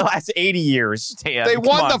 The last 80 years, Stan. They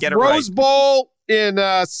won the Rose Bowl in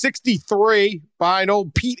 63 behind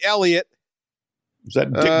old Pete Elliott. Was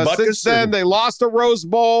that Dick Butkus? Since then, they lost a Rose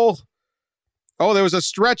Bowl. Oh, there was a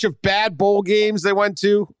stretch of bad bowl games they went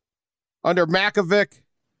to under Makovic.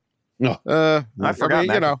 No. I forgot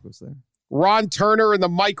Makovic was there. Ron Turner in the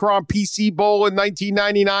Micron PC Bowl in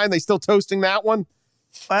 1999. They still toasting that one?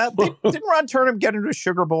 Didn't Ron Turner get into a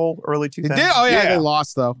Sugar Bowl early 2000s? They did? Oh, yeah, they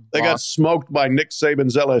lost, though. They got smoked by Nick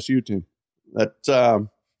Saban's LSU team. The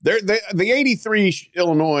 83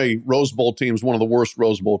 Illinois Rose Bowl team is one of the worst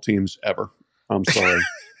Rose Bowl teams ever. I'm sorry.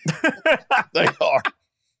 They are.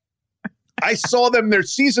 I saw them. Their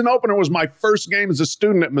season opener was my first game as a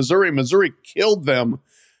student at Missouri. Missouri killed them.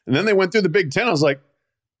 And then they went through the Big Ten. I was like,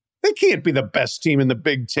 they can't be the best team in the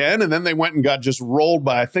Big Ten. And then they went and got just rolled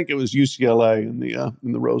by, I think it was UCLA in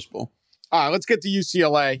the Rose Bowl. All right, let's get to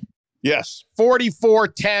UCLA. Yes.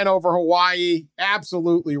 44-10 over Hawaii.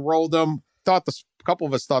 Absolutely rolled them. A couple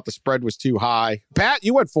of us thought the spread was too high. Pat,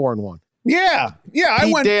 you went 4-1. Yeah. I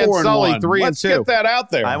Pete, went Dan, 4-1. Sully, 3-2. Let's get that out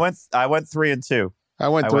there. I went 3-2. I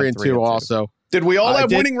went 3-2 also. Did we all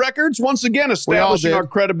have winning records? Once again, establishing our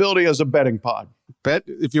credibility as a betting pod. Bet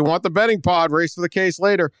if you want the betting pod, race for the case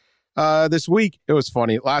later. This week, it was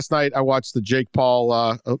funny. Last night, I watched the Jake Paul,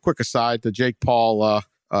 a quick aside, the Jake Paul,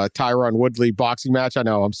 Tyron Woodley boxing match. I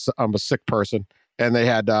know I'm a sick person. And they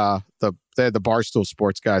had the Barstool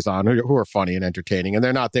Sports guys on who are funny and entertaining. And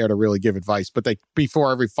they're not there to really give advice. But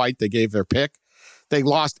before every fight, they gave their pick. They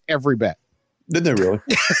lost every bet. Did they really?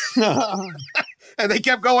 And they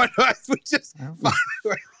kept going.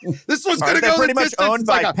 This was going to go pretty much owned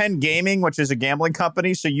by like Penn Gaming, which is a gambling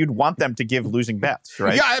company. So you'd want them to give losing bets,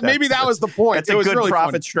 right? Yeah, maybe that was the point. That's a good really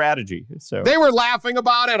profit strategy. So they were laughing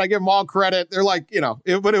about it. I give them all credit. They're like,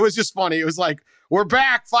 but it was just funny. It was like, we're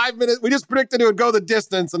back 5 minutes. We just predicted it would go the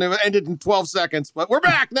distance, and it ended in 12 seconds. But we're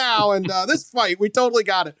back now, and this fight, we totally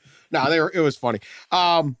got it. No, it was funny.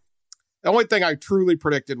 The only thing I truly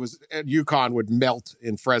predicted was UConn would melt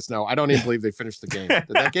in Fresno. I don't even believe they finished the game. Did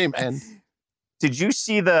that game end? Did you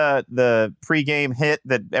see the pregame hit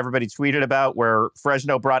that everybody tweeted about where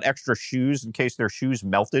Fresno brought extra shoes in case their shoes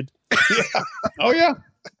melted? Yeah. Oh, yeah.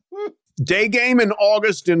 Day game in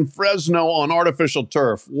August in Fresno on artificial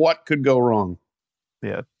turf. What could go wrong?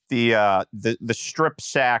 Yeah. The strip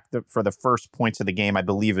sack for the first points of the game, I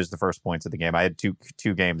believe is the first points of the game. I had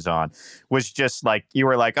two games on, was just like, you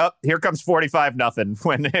were like, oh, here comes 45-0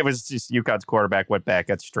 when it was just UConn's quarterback went back,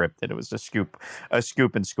 got stripped, and it was a scoop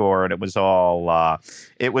and score, and it was all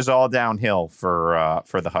downhill for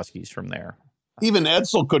the Huskies from there. Even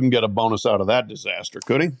Edsel couldn't get a bonus out of that disaster,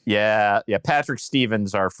 could he? Yeah. Patrick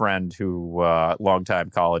Stevens, our friend, who longtime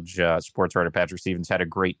college sports writer Patrick Stevens, had a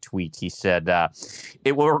great tweet. He said,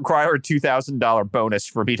 it will require a $2,000 bonus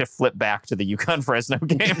for me to flip back to the UConn-Fresno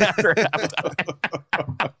game after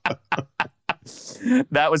halftime.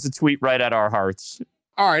 That was a tweet right at our hearts.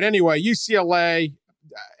 All right. Anyway, UCLA,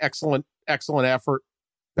 excellent effort.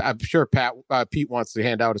 I'm sure Pete wants to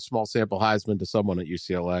hand out a small sample Heisman to someone at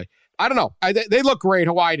UCLA. I don't know. They look great.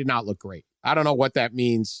 Hawaii did not look great. I don't know what that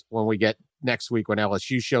means when we get next week when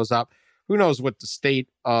LSU shows up. Who knows what the state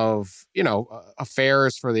of,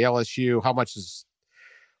 affairs for the LSU, how much is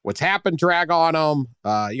what's happened drag on them.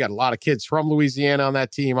 You got a lot of kids from Louisiana on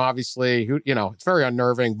that team, obviously. It's very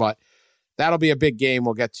unnerving, but that'll be a big game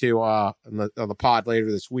we'll get to on the pod later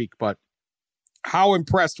this week. But how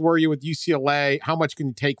impressed were you with UCLA? How much can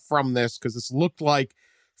you take from this? Because this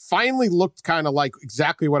finally looked kind of like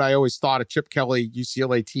exactly what I always thought a Chip Kelly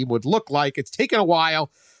UCLA team would look like. It's taken a while,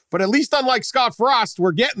 but at least unlike Scott Frost,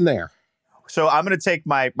 we're getting there. So I'm going to take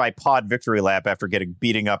my pod victory lap after getting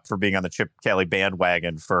beating up for being on the Chip Kelly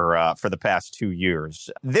bandwagon for the past 2 years.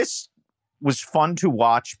 This was fun to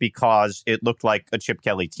watch because it looked like a Chip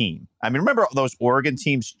Kelly team. I mean, remember those Oregon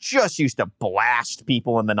teams just used to blast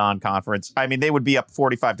people in the non-conference? I mean, they would be up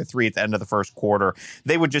 45-3 at the end of the first quarter.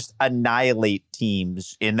 They would just annihilate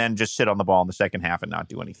teams and then just sit on the ball in the second half and not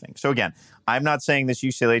do anything. So again, I'm not saying this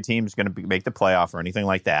UCLA team is going to make the playoff or anything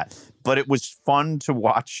like that, but it was fun to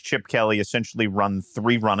watch Chip Kelly essentially run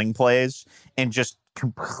 3 running plays and just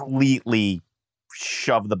completely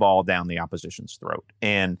shove the ball down the opposition's throat.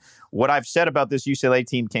 And what I've said about this UCLA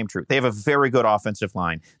team came true. They have a very good offensive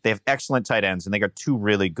line. They have excellent tight ends, and they got 2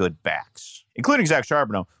 really good backs, including Zach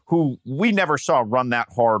Charbonneau, who we never saw run that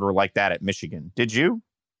hard or like that at Michigan. Did you?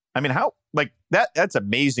 I mean, how that's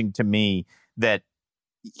amazing to me that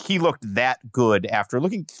he looked that good after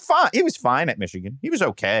looking fine. He was fine at Michigan. He was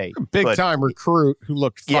okay. A big-time recruit who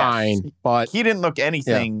looked fine, but he didn't look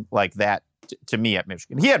anything like that to me at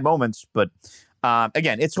Michigan. He had moments, but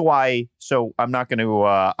again, it's Hawaii, so I'm not going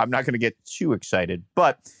to get too excited.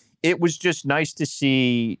 But it was just nice to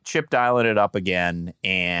see Chip dialing it up again,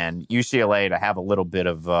 and UCLA to have a little bit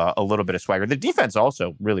of swagger. The defense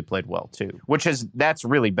also really played well too, that's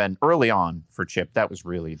really been early on for Chip. That was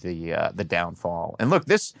really the downfall. And look,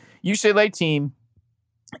 this UCLA team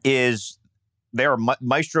they are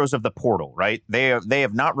maestros of the portal, right? They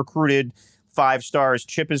have not recruited 5 stars.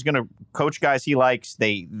 Chip is going to coach guys he likes.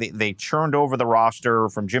 They churned over the roster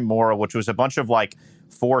from Jim Mora, which was a bunch of like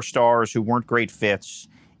 4 stars who weren't great fits.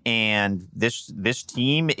 And this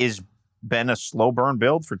team is been a slow burn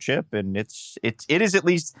build for Chip, and it is at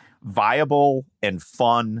least viable and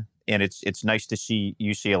fun, and it's nice to see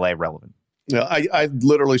UCLA relevant. Yeah, I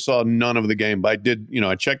literally saw none of the game, but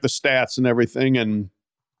I checked the stats and everything, and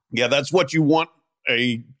yeah, that's what you want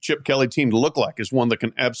a Chip Kelly team to look like, is one that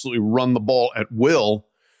can absolutely run the ball at will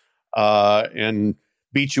and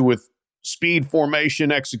beat you with speed,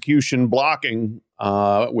 formation, execution, blocking,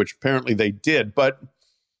 which apparently they did. But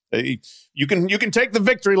you can take the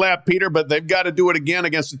victory lap, Peter, but they've got to do it again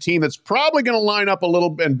against a team that's probably going to line up a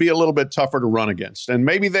little and be a little bit tougher to run against. And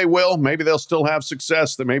maybe they will. Maybe they'll still have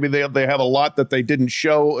success. That maybe they have a lot that they didn't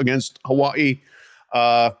show against Hawaii.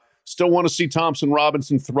 Still want to see Thompson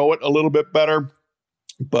Robinson throw it a little bit better.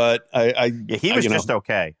 But he was just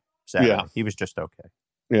okay. Saturday. Yeah, he was just okay.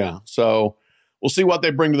 Yeah. So we'll see what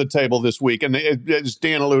they bring to the table this week. And as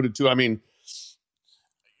Dan alluded to, I mean,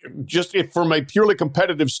 just from a purely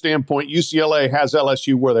competitive standpoint, UCLA has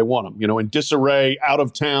LSU where they want them. In disarray, out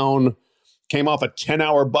of town, came off a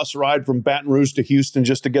 10-hour bus ride from Baton Rouge to Houston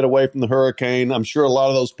just to get away from the hurricane. I'm sure a lot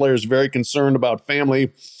of those players are very concerned about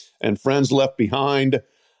family and friends left behind.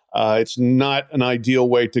 It's not an ideal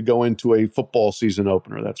way to go into a football season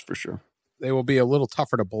opener, that's for sure. They will be a little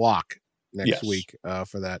tougher to block next week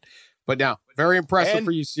for that. But now, very impressive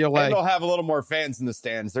for UCLA. And they'll have a little more fans in the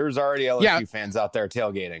stands. There's already LSU fans out there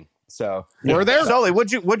tailgating. So we're there. Sully,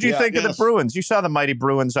 what'd you think of the Bruins? You saw the mighty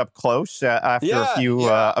Bruins up close after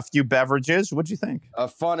a few beverages. What'd you think? A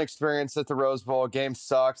fun experience at the Rose Bowl. Game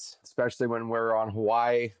sucked, especially when we're on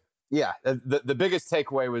Hawaii. Yeah, the biggest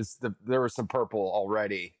takeaway was there was some purple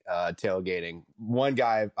already tailgating. One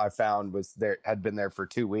guy I found had been there for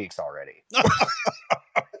 2 weeks already.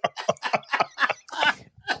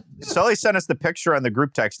 Sully sent us the picture on the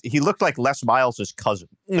group text. He looked like Les Miles' cousin.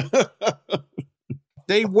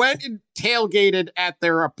 They went and tailgated at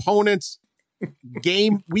their opponent's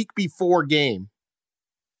week before game,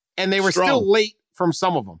 and they were still late from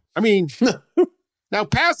some of them. I mean, now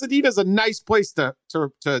Pasadena's a nice place to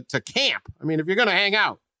camp. I mean, if you're going to hang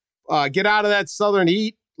out, get out of that southern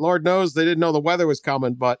heat. Lord knows they didn't know the weather was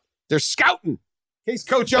coming, but they're scouting. In case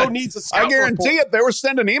Coach O needs a scout I guarantee it. They were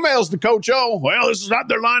sending emails to Coach O. Well, this is not,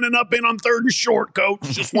 they're lining up in on 3rd and short, Coach.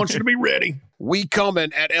 Just want you to be ready. We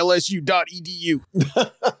coming at lsu.edu.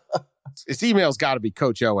 His email's got to be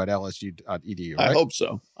Coach O at lsu.edu, right? I hope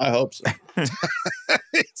so.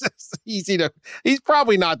 It's easy to, he's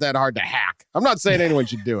probably not that hard to hack. I'm not saying anyone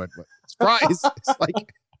should do it, but it's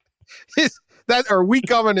like, or we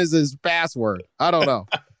coming is his password. I don't know.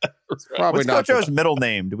 It's probably What's not. Coach O's middle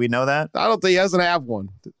name? Do we know that? I don't think he doesn't have one.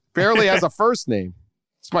 Barely has a first name.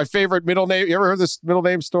 It's my favorite middle name. You ever heard this middle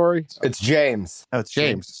name story? It's James. Oh, it's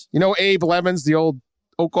James. You know Abe Lemons, the old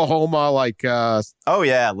Oklahoma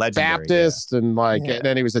legendary Baptist, and and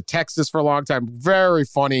then he was at Texas for a long time. Very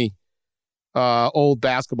funny old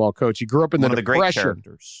basketball coach. He grew up in the Depression. Great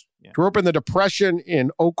characters. Yeah. Grew up in the Depression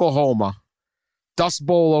in Oklahoma, Dust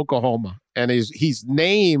Bowl, Oklahoma, and his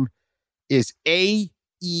name is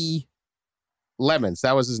A.E. Lemons.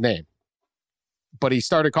 That was his name. But he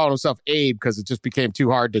started calling himself Abe because it just became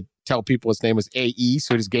too hard to tell people his name was A.E.,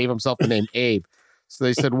 so he just gave himself the name Abe. So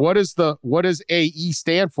they said, what does A.E.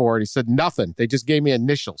 stand for? And he said, nothing. They just gave me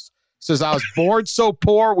initials. He says, I was born so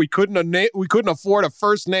poor we couldn't afford a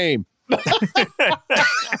first name.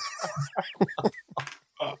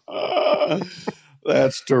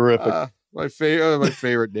 That's terrific. My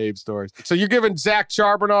favorite name stories. So you're giving Zach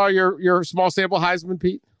Charbonneau your small sample Heisman,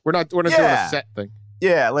 Pete? We're not doing a set thing.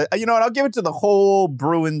 Yeah, you know what? I'll give it to the whole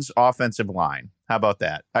Bruins offensive line. How about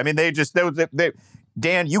that? I mean, they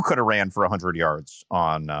Dan, you could have ran for 100 yards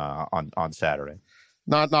on Saturday.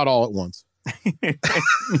 Not all at once. I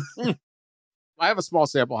have a small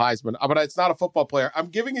sample Heisman, but it's not a football player. I'm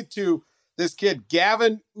giving it to this kid,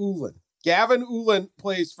 Gavin Ullin. Gavin Ullin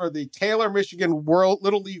plays for the Taylor, Michigan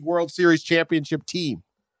Little League World Series Championship team.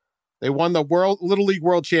 They won the Little League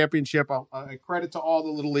World Championship. I credit to all the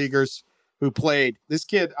Little Leaguers who played. This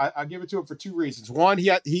kid, I give it to him for 2 reasons. One,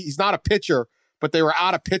 he's not a pitcher, but they were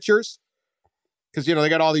out of pitchers because, they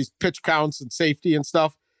got all these pitch counts and safety and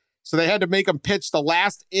stuff. So they had to make him pitch the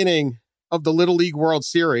last inning of the Little League World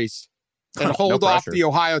Series. and hold off the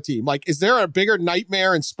Ohio team. Like, is there a bigger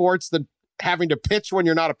nightmare in sports than having to pitch when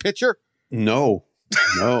you're not a pitcher? No.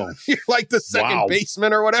 You're like the second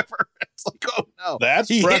baseman or whatever. It's like, oh no.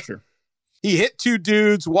 That's pressure. He hit 2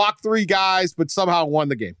 dudes, walked 3 guys, but somehow won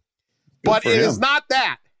the game. But it is not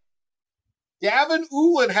that. Gavin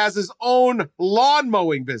Ullin has his own lawn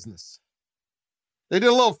mowing business. They did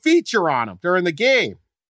a little feature on him during the game.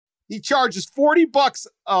 He charges $40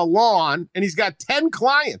 a lawn, and he's got 10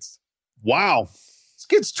 clients. Wow. This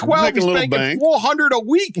kid's 12. He's making $400 a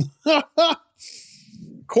week.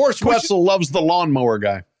 Course Wessel loves the lawnmower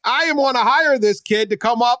guy. I want to hire this kid to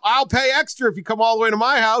come up. I'll pay extra if you come all the way to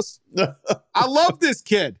my house. I love this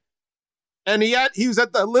kid. And he was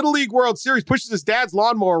at the Little League World Series, pushes his dad's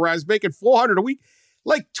lawnmower around. He's making $400 a week,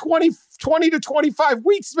 like 20 to 25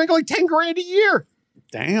 weeks. He's making like $10,000 a year.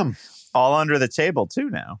 Damn. All under the table, too,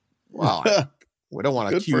 now. Well, we don't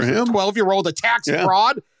want to accuse a 12-year-old of tax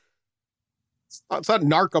fraud. It's not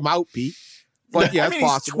narc him out, Pete. But yeah,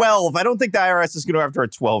 he's 12. I don't think the IRS is going to go after a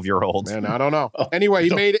 12-year-old. Man, I don't know. Anyway,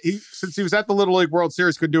 since he was at the Little League World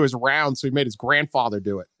Series, could do his round, so he made his grandfather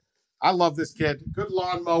do it. I love this kid. Good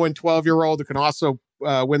lawn mowing 12-year-old who can also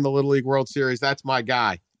win the Little League World Series. That's my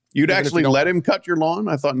guy. You'd actually let him cut your lawn?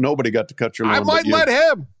 I thought nobody got to cut your lawn. I might let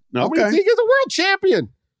him. Okay. He's a world champion.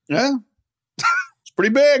 Yeah. It's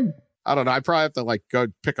pretty big. I don't know. I probably have to go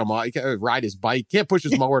pick him up. He can't ride his bike. Can't push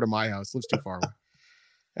his mower to my house. Lives too far away.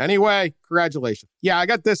 Anyway, congratulations. Yeah, I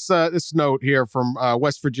got this note here from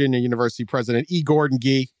West Virginia University President E. Gordon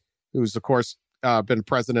Gee, who's, of course, been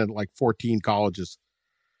president of like 14 colleges,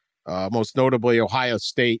 most notably Ohio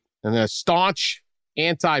State, and a staunch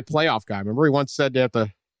anti-playoff guy. Remember, he once said they have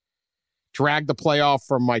to drag the playoff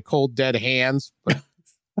from my cold, dead hands. But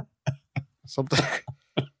something.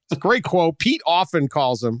 It's a great quote. Pete often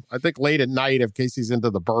calls him, I think late at night, in case he's into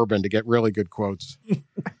the bourbon, to get really good quotes.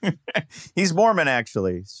 He's Mormon,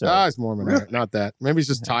 actually. So. He's Mormon. Right. Not that. Maybe he's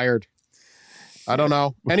just tired. I don't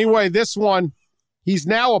know. Anyway, this one, he's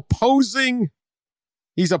now opposing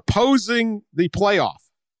the playoff.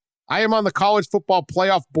 I am on the College Football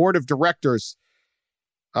Playoff Board of Directors,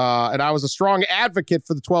 and I was a strong advocate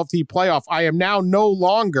for the 12-team playoff. I am now no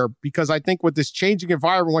longer, because I think with this changing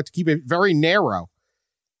environment, we want to keep it very narrow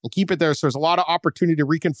and keep it there so there's a lot of opportunity to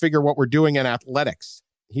reconfigure what we're doing in athletics.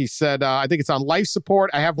 He said, I think it's on life support.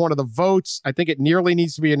 I have one of the votes. I think it nearly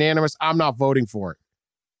needs to be unanimous. I'm not voting for it.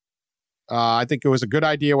 I think it was a good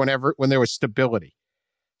idea when there was stability.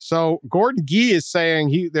 So Gordon Gee is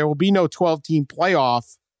saying there will be no 12-team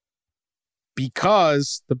playoff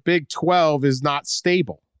because the Big 12 is not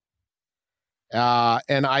stable.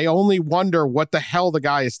 And I only wonder what the hell the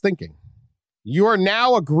guy is thinking. You are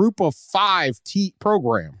now a group of 5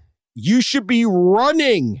 program. You should be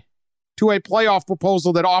running to a playoff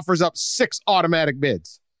proposal that offers up 6 automatic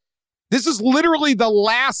bids. This is literally the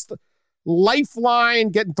last lifeline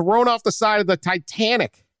getting thrown off the side of the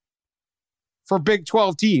Titanic for Big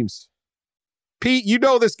 12 teams. Pete, you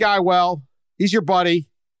know this guy well. He's your buddy.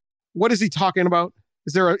 What is he talking about?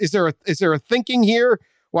 Is there a thinking here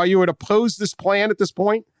why you would oppose this plan at this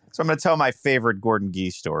point? So I'm going to tell my favorite Gordon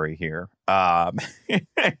Gee story here.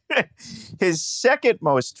 His second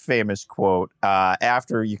most famous quote,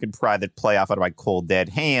 after you can pry the playoff out of my cold, dead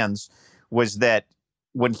hands, was that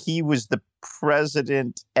when he was the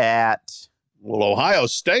president at... Well, Ohio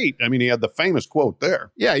State. I mean, he had the famous quote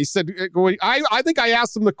there. Yeah, he said, I think I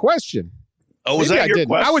asked him the question. Oh, was that your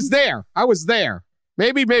question? I was there.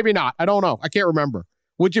 Maybe not. I don't know. I can't remember.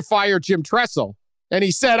 Would you fire Jim Tressel? And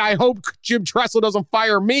he said, I hope Jim Tressel doesn't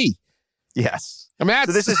fire me. Yes. I mean,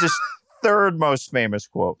 so this is his third most famous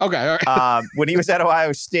quote. Okay. All right. When he was at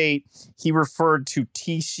Ohio State, he referred to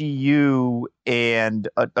TCU and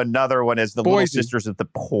another one as the Little Sisters of the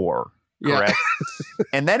Poor. Correct. Yeah.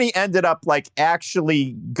 And then he ended up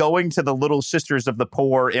actually going to the Little Sisters of the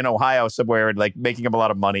Poor in Ohio somewhere and making him a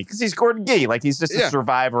lot of money because he's Gordon Gee. He's just a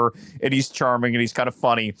survivor and he's charming and he's kind of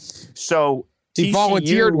funny. So he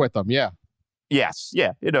volunteered with them. Yeah. Yes.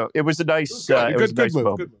 Yeah. It was a nice, good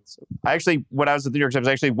move. I actually, when I was at the New York Times,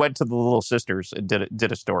 I actually went to the Little Sisters and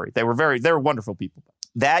did a story. They were wonderful people.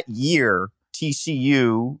 That year,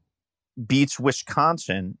 TCU beats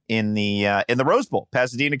Wisconsin in the Rose Bowl,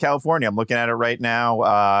 Pasadena, California. I'm looking at it right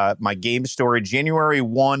now. My game story, January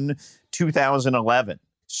 1, 2011.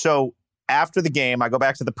 So after the game, I go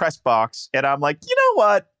back to the press box and I'm like, you know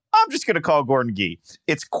what? I'm just going to call Gordon Gee.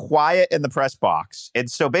 It's quiet in the press box.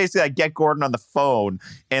 And so basically I get Gordon on the phone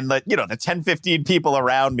and the 10, 15 people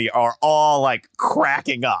around me are all like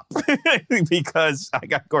cracking up because I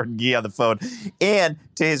got Gordon Gee on the phone. And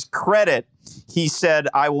to his credit, he said,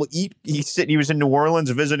 he was in New Orleans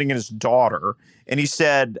visiting his daughter. And he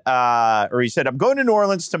said, I'm going to New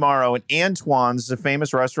Orleans tomorrow, and Antoine's, a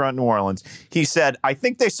famous restaurant in New Orleans. He said, I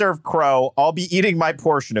think they serve crow. I'll be eating my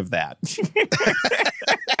portion of that.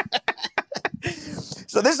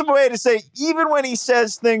 So this is a way to say, even when he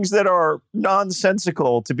says things that are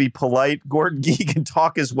nonsensical, to be polite, Gordon Gee can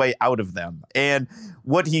talk his way out of them. And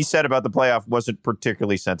what he said about the playoff wasn't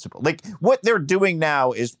particularly sensible. Like, what they're doing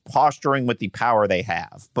now is posturing with the power they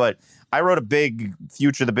have. But I wrote a big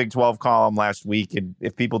Future of the Big 12 column last week, and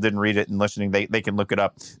if people didn't read it and listening, they can look it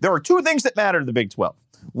up. There are two things that matter to the Big 12.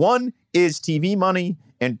 One is TV money,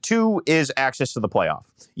 and two is access to the playoff.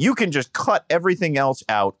 You can just cut everything else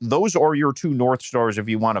out. Those are your two North Stars if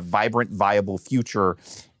you want a vibrant, viable future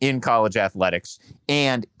in college athletics.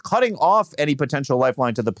 And cutting off any potential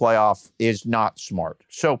lifeline to the playoff is not smart.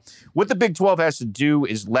 So what the Big 12 has to do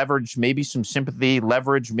is leverage maybe some sympathy,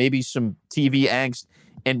 leverage maybe some TV angst,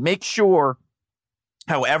 and make sure,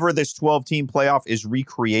 however this 12-team playoff is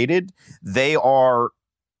recreated, they're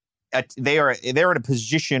in a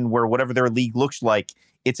position where whatever their league looks like,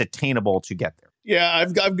 it's attainable to get there. Yeah,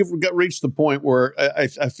 I've reached the point where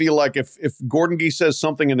I feel like if Gordon Gee says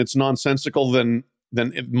something and it's nonsensical, then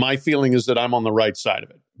my feeling is that I'm on the right side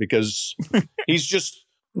of it, because he's just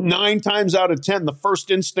 9 times out of 10, the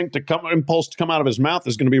first impulse to come out of his mouth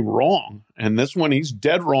is going to be wrong. And this one, he's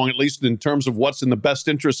dead wrong, at least in terms of what's in the best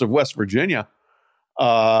interest of West Virginia.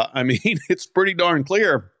 I mean, it's pretty darn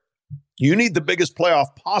clear. You need the biggest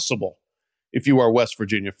playoff possible if you are West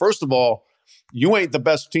Virginia. First of all, you ain't the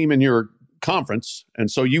best team in your conference. And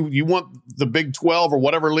so you want the Big 12 or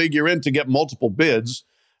whatever league you're in to get multiple bids.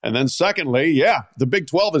 And then secondly, the Big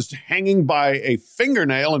 12 is hanging by a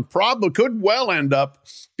fingernail and probably could well end up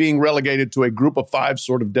being relegated to a group of 5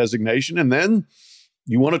 sort of designation. And then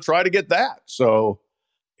you want to try to get that. So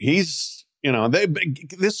he's,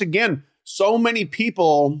 this again, so many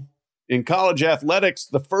people in college athletics,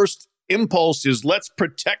 the first impulse is let's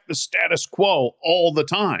protect the status quo all the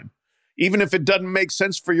time. Even if it doesn't make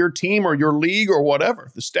sense for your team or your league or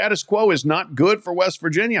whatever. The status quo is not good for West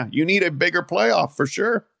Virginia. You need a bigger playoff for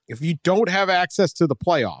sure. If you don't have access to the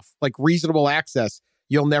playoff, like reasonable access,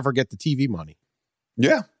 you'll never get the TV money.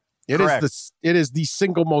 Yeah. It is the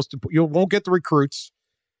single most important. You won't get the recruits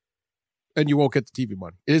and you won't get the TV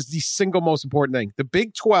money. It is the single most important thing. The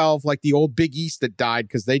Big 12, like the old Big East that died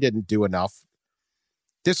because they didn't do enough,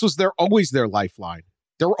 this was always their lifeline.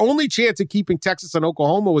 Their only chance of keeping Texas and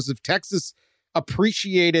Oklahoma was if Texas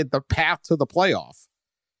appreciated the path to the playoff.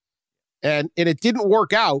 And it didn't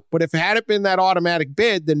work out, but if it hadn't been that automatic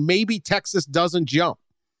bid, then maybe Texas doesn't jump.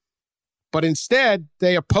 But instead,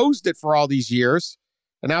 they opposed it for all these years,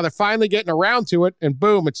 and now they're finally getting around to it, and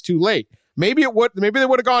boom, it's too late. Maybe they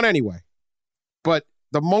would have gone anyway. But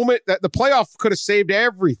the moment that the playoff could have saved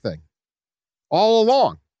everything all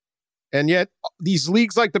along. And yet these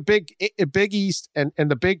leagues like the Big East and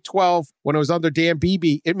the Big 12, when it was under Dan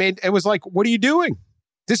Beebe, it was like, what are you doing?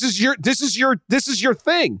 This is your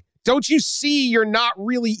thing. Don't you see you're not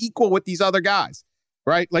really equal with these other guys,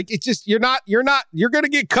 right? Like it's just, you're going to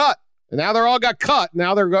get cut. And now they're all got cut.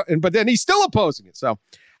 Now they're going, but then he's still opposing it. So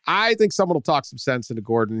I think someone will talk some sense into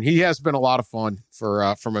Gordon. He has been a lot of fun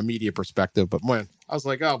from a media perspective, but man, I was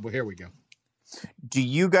like, oh, well, here we go. Do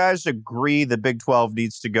you guys agree the Big 12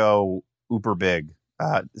 needs to go uber big,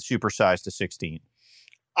 supersized to 16?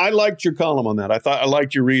 I liked your column on that. I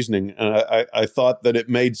liked your reasoning. I thought that it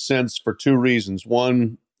made sense for 2 reasons.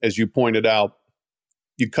 One, as you pointed out,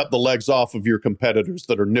 you cut the legs off of your competitors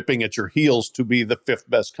that are nipping at your heels to be the 5th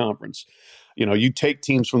best conference. You take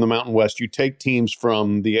teams from the Mountain West, you take teams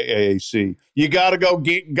from the AAC. You got to go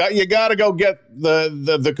get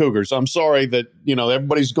the Cougars. I'm sorry that,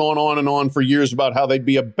 everybody's going on and on for years about how they'd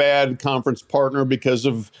be a bad conference partner because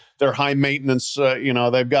of their high maintenance.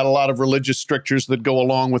 They've got a lot of religious strictures that go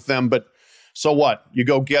along with them, but so what? You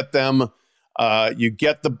go get them. You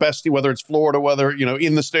get the bestie, whether it's Florida, whether,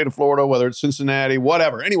 in the state of Florida, whether it's Cincinnati,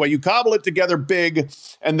 whatever. Anyway, you cobble it together big,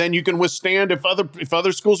 and then you can withstand if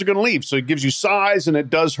other schools are going to leave. So it gives you size, and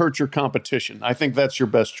it does hurt your competition. I think that's your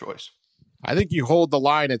best choice. I think you hold the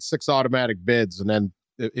line at 6 automatic bids, and then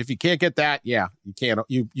if you can't get that, you can't.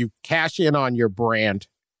 You cash in on your brand.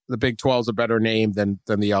 The Big 12 is a better name than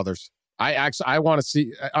the others. I want to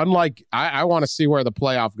see, I want to see where the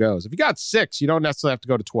playoff goes. If you got 6, you don't necessarily have to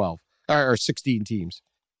go to 12. Or 16 teams,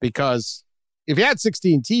 because if you had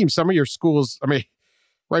 16 teams, some of your schools,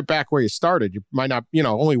 right back where you started. You might not,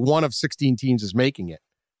 only one of 16 teams is making it.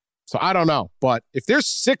 So I don't know. But if there's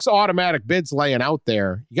 6 automatic bids laying out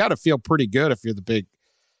there, you got to feel pretty good if you're the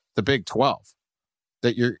Big 12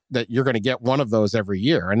 that you're going to get one of those every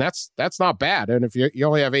year. And that's not bad. And if you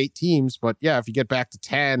only have 8 teams, but yeah, if you get back to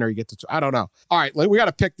 10 or you get to, I don't know. All right, we got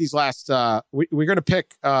to pick these last, we're going to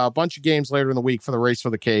pick a bunch of games later in the week for the Race for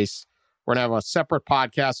the Case. We're going to have a separate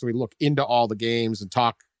podcast so we look into all the games and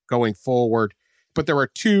talk going forward. But there are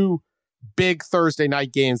 2 big Thursday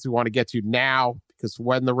night games we want to get to now, because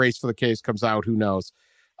when the Race for the Case comes out, who knows?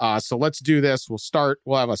 So let's do this.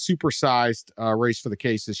 We'll have a supersized Race for the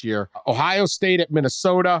Case this year. Ohio State at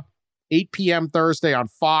Minnesota, 8 p.m. Thursday on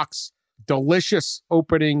Fox. Delicious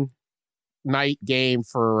opening night game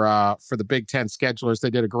for the Big Ten schedulers. They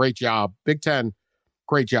did a great job. Big Ten,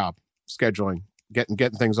 great job scheduling, getting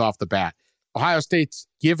things off the bat. Ohio State's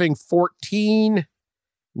giving 14,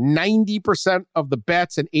 90% of the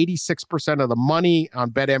bets and 86% of the money on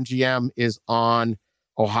BetMGM is on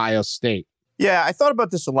Ohio State. Yeah, I thought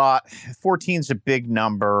about this a lot. 14 is a big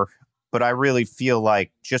number, but I really feel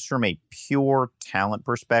like just from a pure talent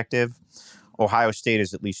perspective, Ohio State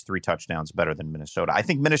is at least 3 touchdowns better than Minnesota. I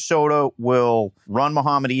think Minnesota will run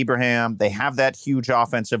Mohamed Ibrahim. They have that huge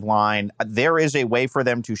offensive line. There is a way for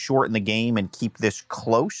them to shorten the game and keep this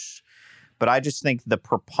close. But I just think the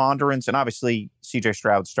preponderance, and obviously C.J.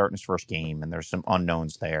 Stroud's starting his first game, and there's some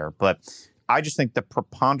unknowns there. But I just think the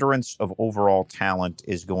preponderance of overall talent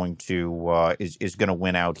is going to is going to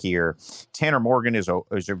win out here. Tanner Morgan is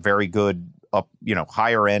a very good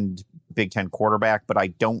higher end Big Ten quarterback, but I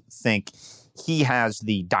don't think he has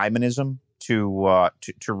the dynamism to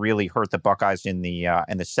really hurt the Buckeyes in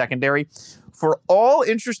the secondary. For all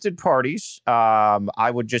interested parties,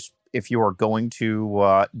 I would just, if you are going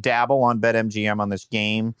to dabble on BetMGM on this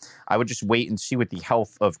game, I would just wait and see what the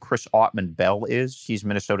health of Chris Autman-Bell is. He's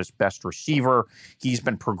Minnesota's best receiver. He's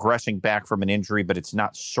been progressing back from an injury, but it's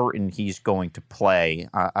not certain he's going to play.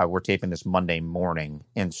 We're taping this Monday morning.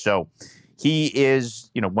 And so he is,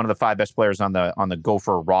 one of the 5 best players on the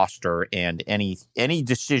Gopher roster. And any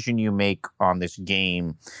decision you make on this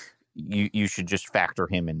game, you should just factor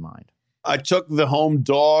him in mind. I took the home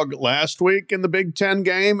dog last week in the Big Ten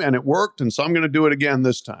game, and it worked, and so I'm going to do it again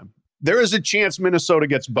this time. There is a chance Minnesota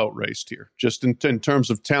gets boat raced here, just in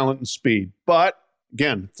terms of talent and speed. But,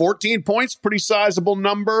 again, 14 points, pretty sizable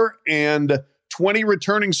number, and 20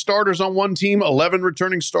 returning starters on one team, 11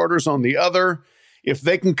 returning starters on the other. If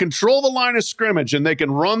they can control the line of scrimmage and they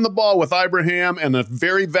can run the ball with Ibrahim and a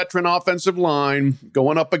very veteran offensive line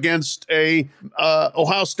going up against a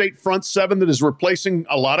Ohio State front 7 that is replacing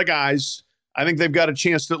a lot of guys, I think they've got a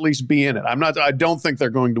chance to at least be in it. I don't think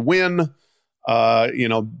they're going to win.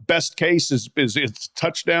 Best case is it's a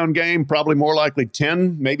touchdown game, probably more likely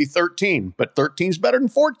 10, maybe 13, but 13 is better than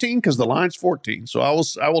 14 because the line's 14. So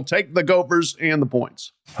I will take the Gophers and the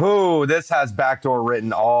points. Ooh, this has backdoor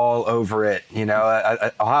written all over it.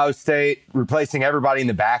 Ohio State replacing everybody in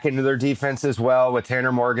the back end of their defense as well, with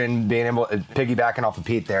Tanner Morgan being able to piggybacking off of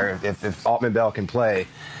Pete there. If Autman-Bell can play,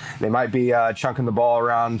 they might be chunking the ball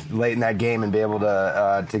around late in that game and be able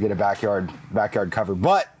to get a backyard cover.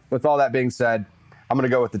 But with all that being said, I'm going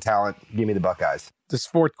to go with the talent. Give me the Buckeyes. This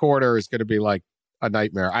fourth quarter is going to be like a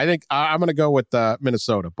nightmare. I think I'm going to go with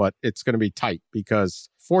Minnesota, but it's going to be tight because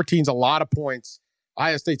 14's a lot of points.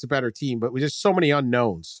 Ohio State's a better team, but there's so many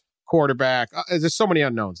unknowns. Quarterback, there's so many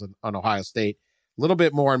unknowns on Ohio State. A little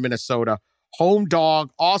bit more in Minnesota. Home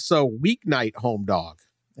dog, also weeknight home dog.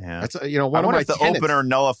 Yeah, that's one of my if the tenets. Opener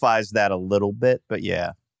nullifies that a little bit, but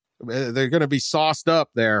yeah, they're going to be sauced up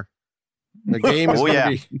there. The game is going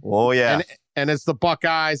to be. Oh yeah, and it's the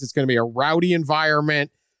Buckeyes. It's going to be a rowdy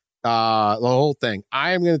environment. The whole thing.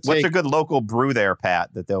 I am going to take. What's a good local brew there,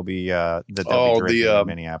 Pat? That they'll be drinking in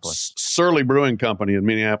Minneapolis. Surly Brewing Company in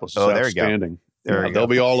Minneapolis. Oh, there you go. They'll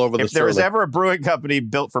be all over the. If there was ever a brewing company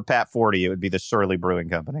built for Pat Forty, it would be the Surly Brewing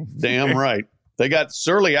Company. Damn right. They got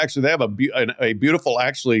Surly. Actually, they have a beautiful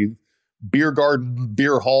beer garden,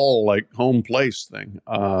 beer hall like home place thing.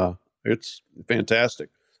 It's fantastic.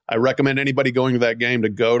 I recommend anybody going to that game to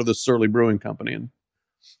go to the Surly Brewing Company and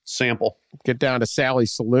sample. Get down to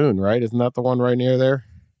Sally's Saloon, right? Isn't that the one right near there?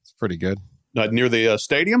 It's pretty good. Near the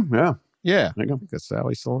stadium? Yeah. Yeah. There you go. I think it's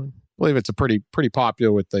Sally's Saloon. I believe it's a pretty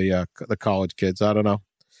popular with the college kids. I don't know.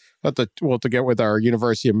 We'll have to get with our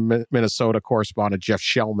University of Minnesota correspondent, Jeff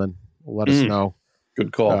Shellman. Let us know.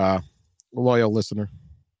 Good call. Loyal listener.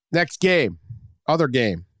 Next game. Other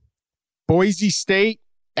game. Boise State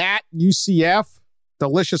at UCF.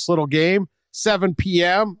 Delicious little game. 7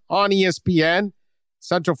 p.m. on ESPN.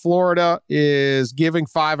 Central Florida is giving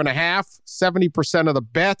 5.5, 70% of the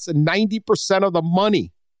bets and 90% of the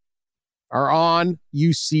money are on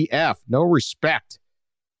UCF. No respect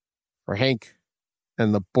for Hank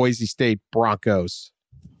and the Boise State Broncos.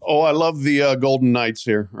 Oh, I love the Golden Knights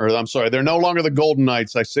here. Or I'm sorry, they're no longer the Golden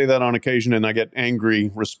Knights. I say that on occasion, and I get angry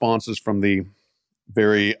responses from the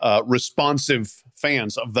very responsive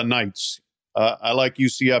fans of the Knights. I like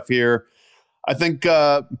UCF here. I think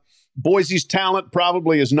Boise's talent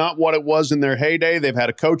probably is not what it was in their heyday. They've had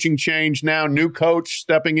a coaching change now, new coach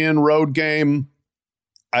stepping in, road game.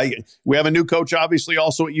 We have a new coach, obviously,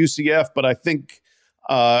 also at UCF, but I think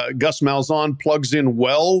Gus Malzahn plugs in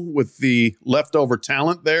well with the leftover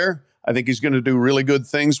talent there. I think he's going to do really good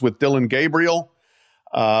things with Dylan Gabriel.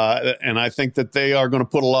 And I think that they are going to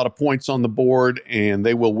put a lot of points on the board, and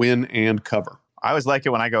they will win and cover. I always like it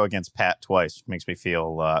when I go against Pat twice. Makes me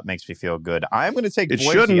feel good. I'm going to take Boise.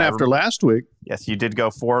 It shouldn't after last week. Yes, you did go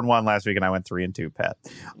 4-1 last week, and I went 3-2, Pat.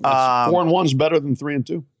 4-1 is better than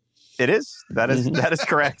 3-2. It is. That is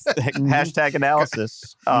correct. Hashtag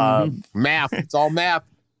analysis. Math. It's all math.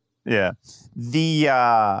 Yeah. The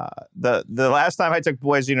last time I took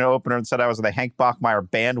Boise in an opener and said I was on the Hank Bachmeier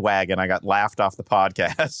bandwagon, I got laughed off the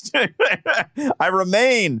podcast. I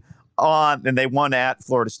remain on, and they won at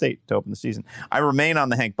Florida State to open the season. I remain on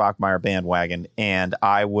the Hank Bachmeier bandwagon, and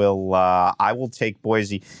I will take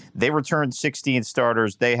Boise. They returned 16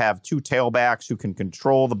 starters. They have 2 tailbacks who can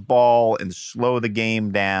control the ball and slow the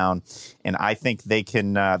game down, and I think they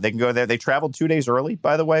can go there. They traveled 2 days early,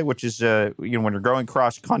 by the way, which is when you're going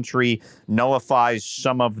cross country, nullifies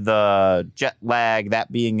some of the jet lag.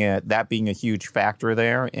 That being a huge factor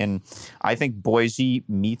there, and I think Boise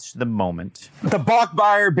meets the moment. The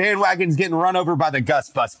Bachmeier bandwagon's getting run over by the Gus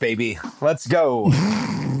bus, baby. Let's go.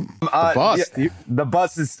 The bus. Yeah, the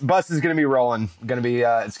bus is going to be rolling. It's going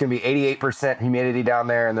to be 88% humidity down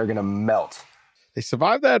there, and they're going to melt. They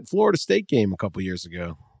survived that Florida State game a couple years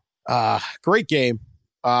ago. Great game.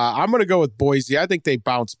 I'm going to go with Boise. I think they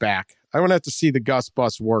bounce back. I don't have to see the Gus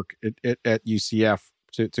bus work at UCF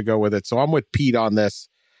to go with it. So I'm with Pete on this.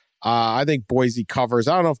 I think Boise covers.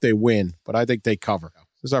 I don't know if they win, but I think they cover.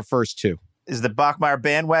 This is our first 2. Is the Bachmeier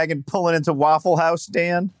bandwagon pulling into Waffle House,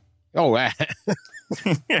 Dan? Oh,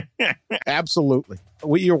 absolutely.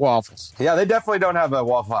 We eat your waffles. Yeah, they definitely don't have a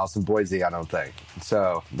Waffle House in Boise, I don't think.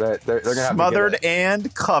 So they're going to have smothered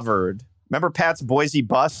and covered. Remember Pat's Boise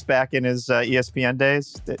bus back in his ESPN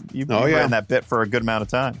days? You ran that bit for a good amount of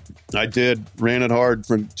time. I did. Ran it hard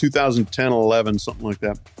from 2010, 11, something like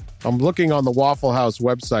that. I'm looking on the Waffle House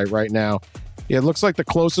website right now. Yeah, it looks like the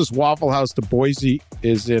closest Waffle House to Boise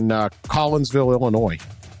is in Collinsville, Illinois.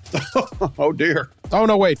 Oh, dear. Oh,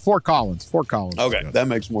 no, wait. Fort Collins. Okay, that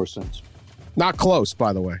makes more sense. Not close,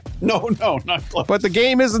 by the way. No, not close. But the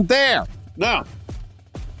game isn't there. No.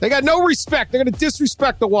 They got no respect. They're going to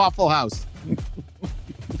disrespect the Waffle House.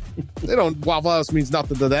 Waffle House means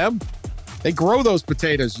nothing to them. They grow those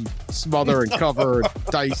potatoes, you smother and cover and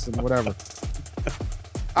dice and whatever.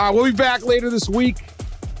 We'll be back later this week.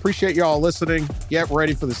 Appreciate y'all listening. Get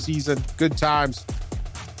ready for the season. Good times.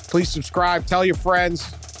 Please subscribe, tell your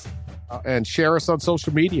friends, and share us on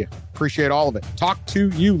social media. Appreciate all of it. Talk to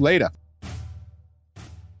you later.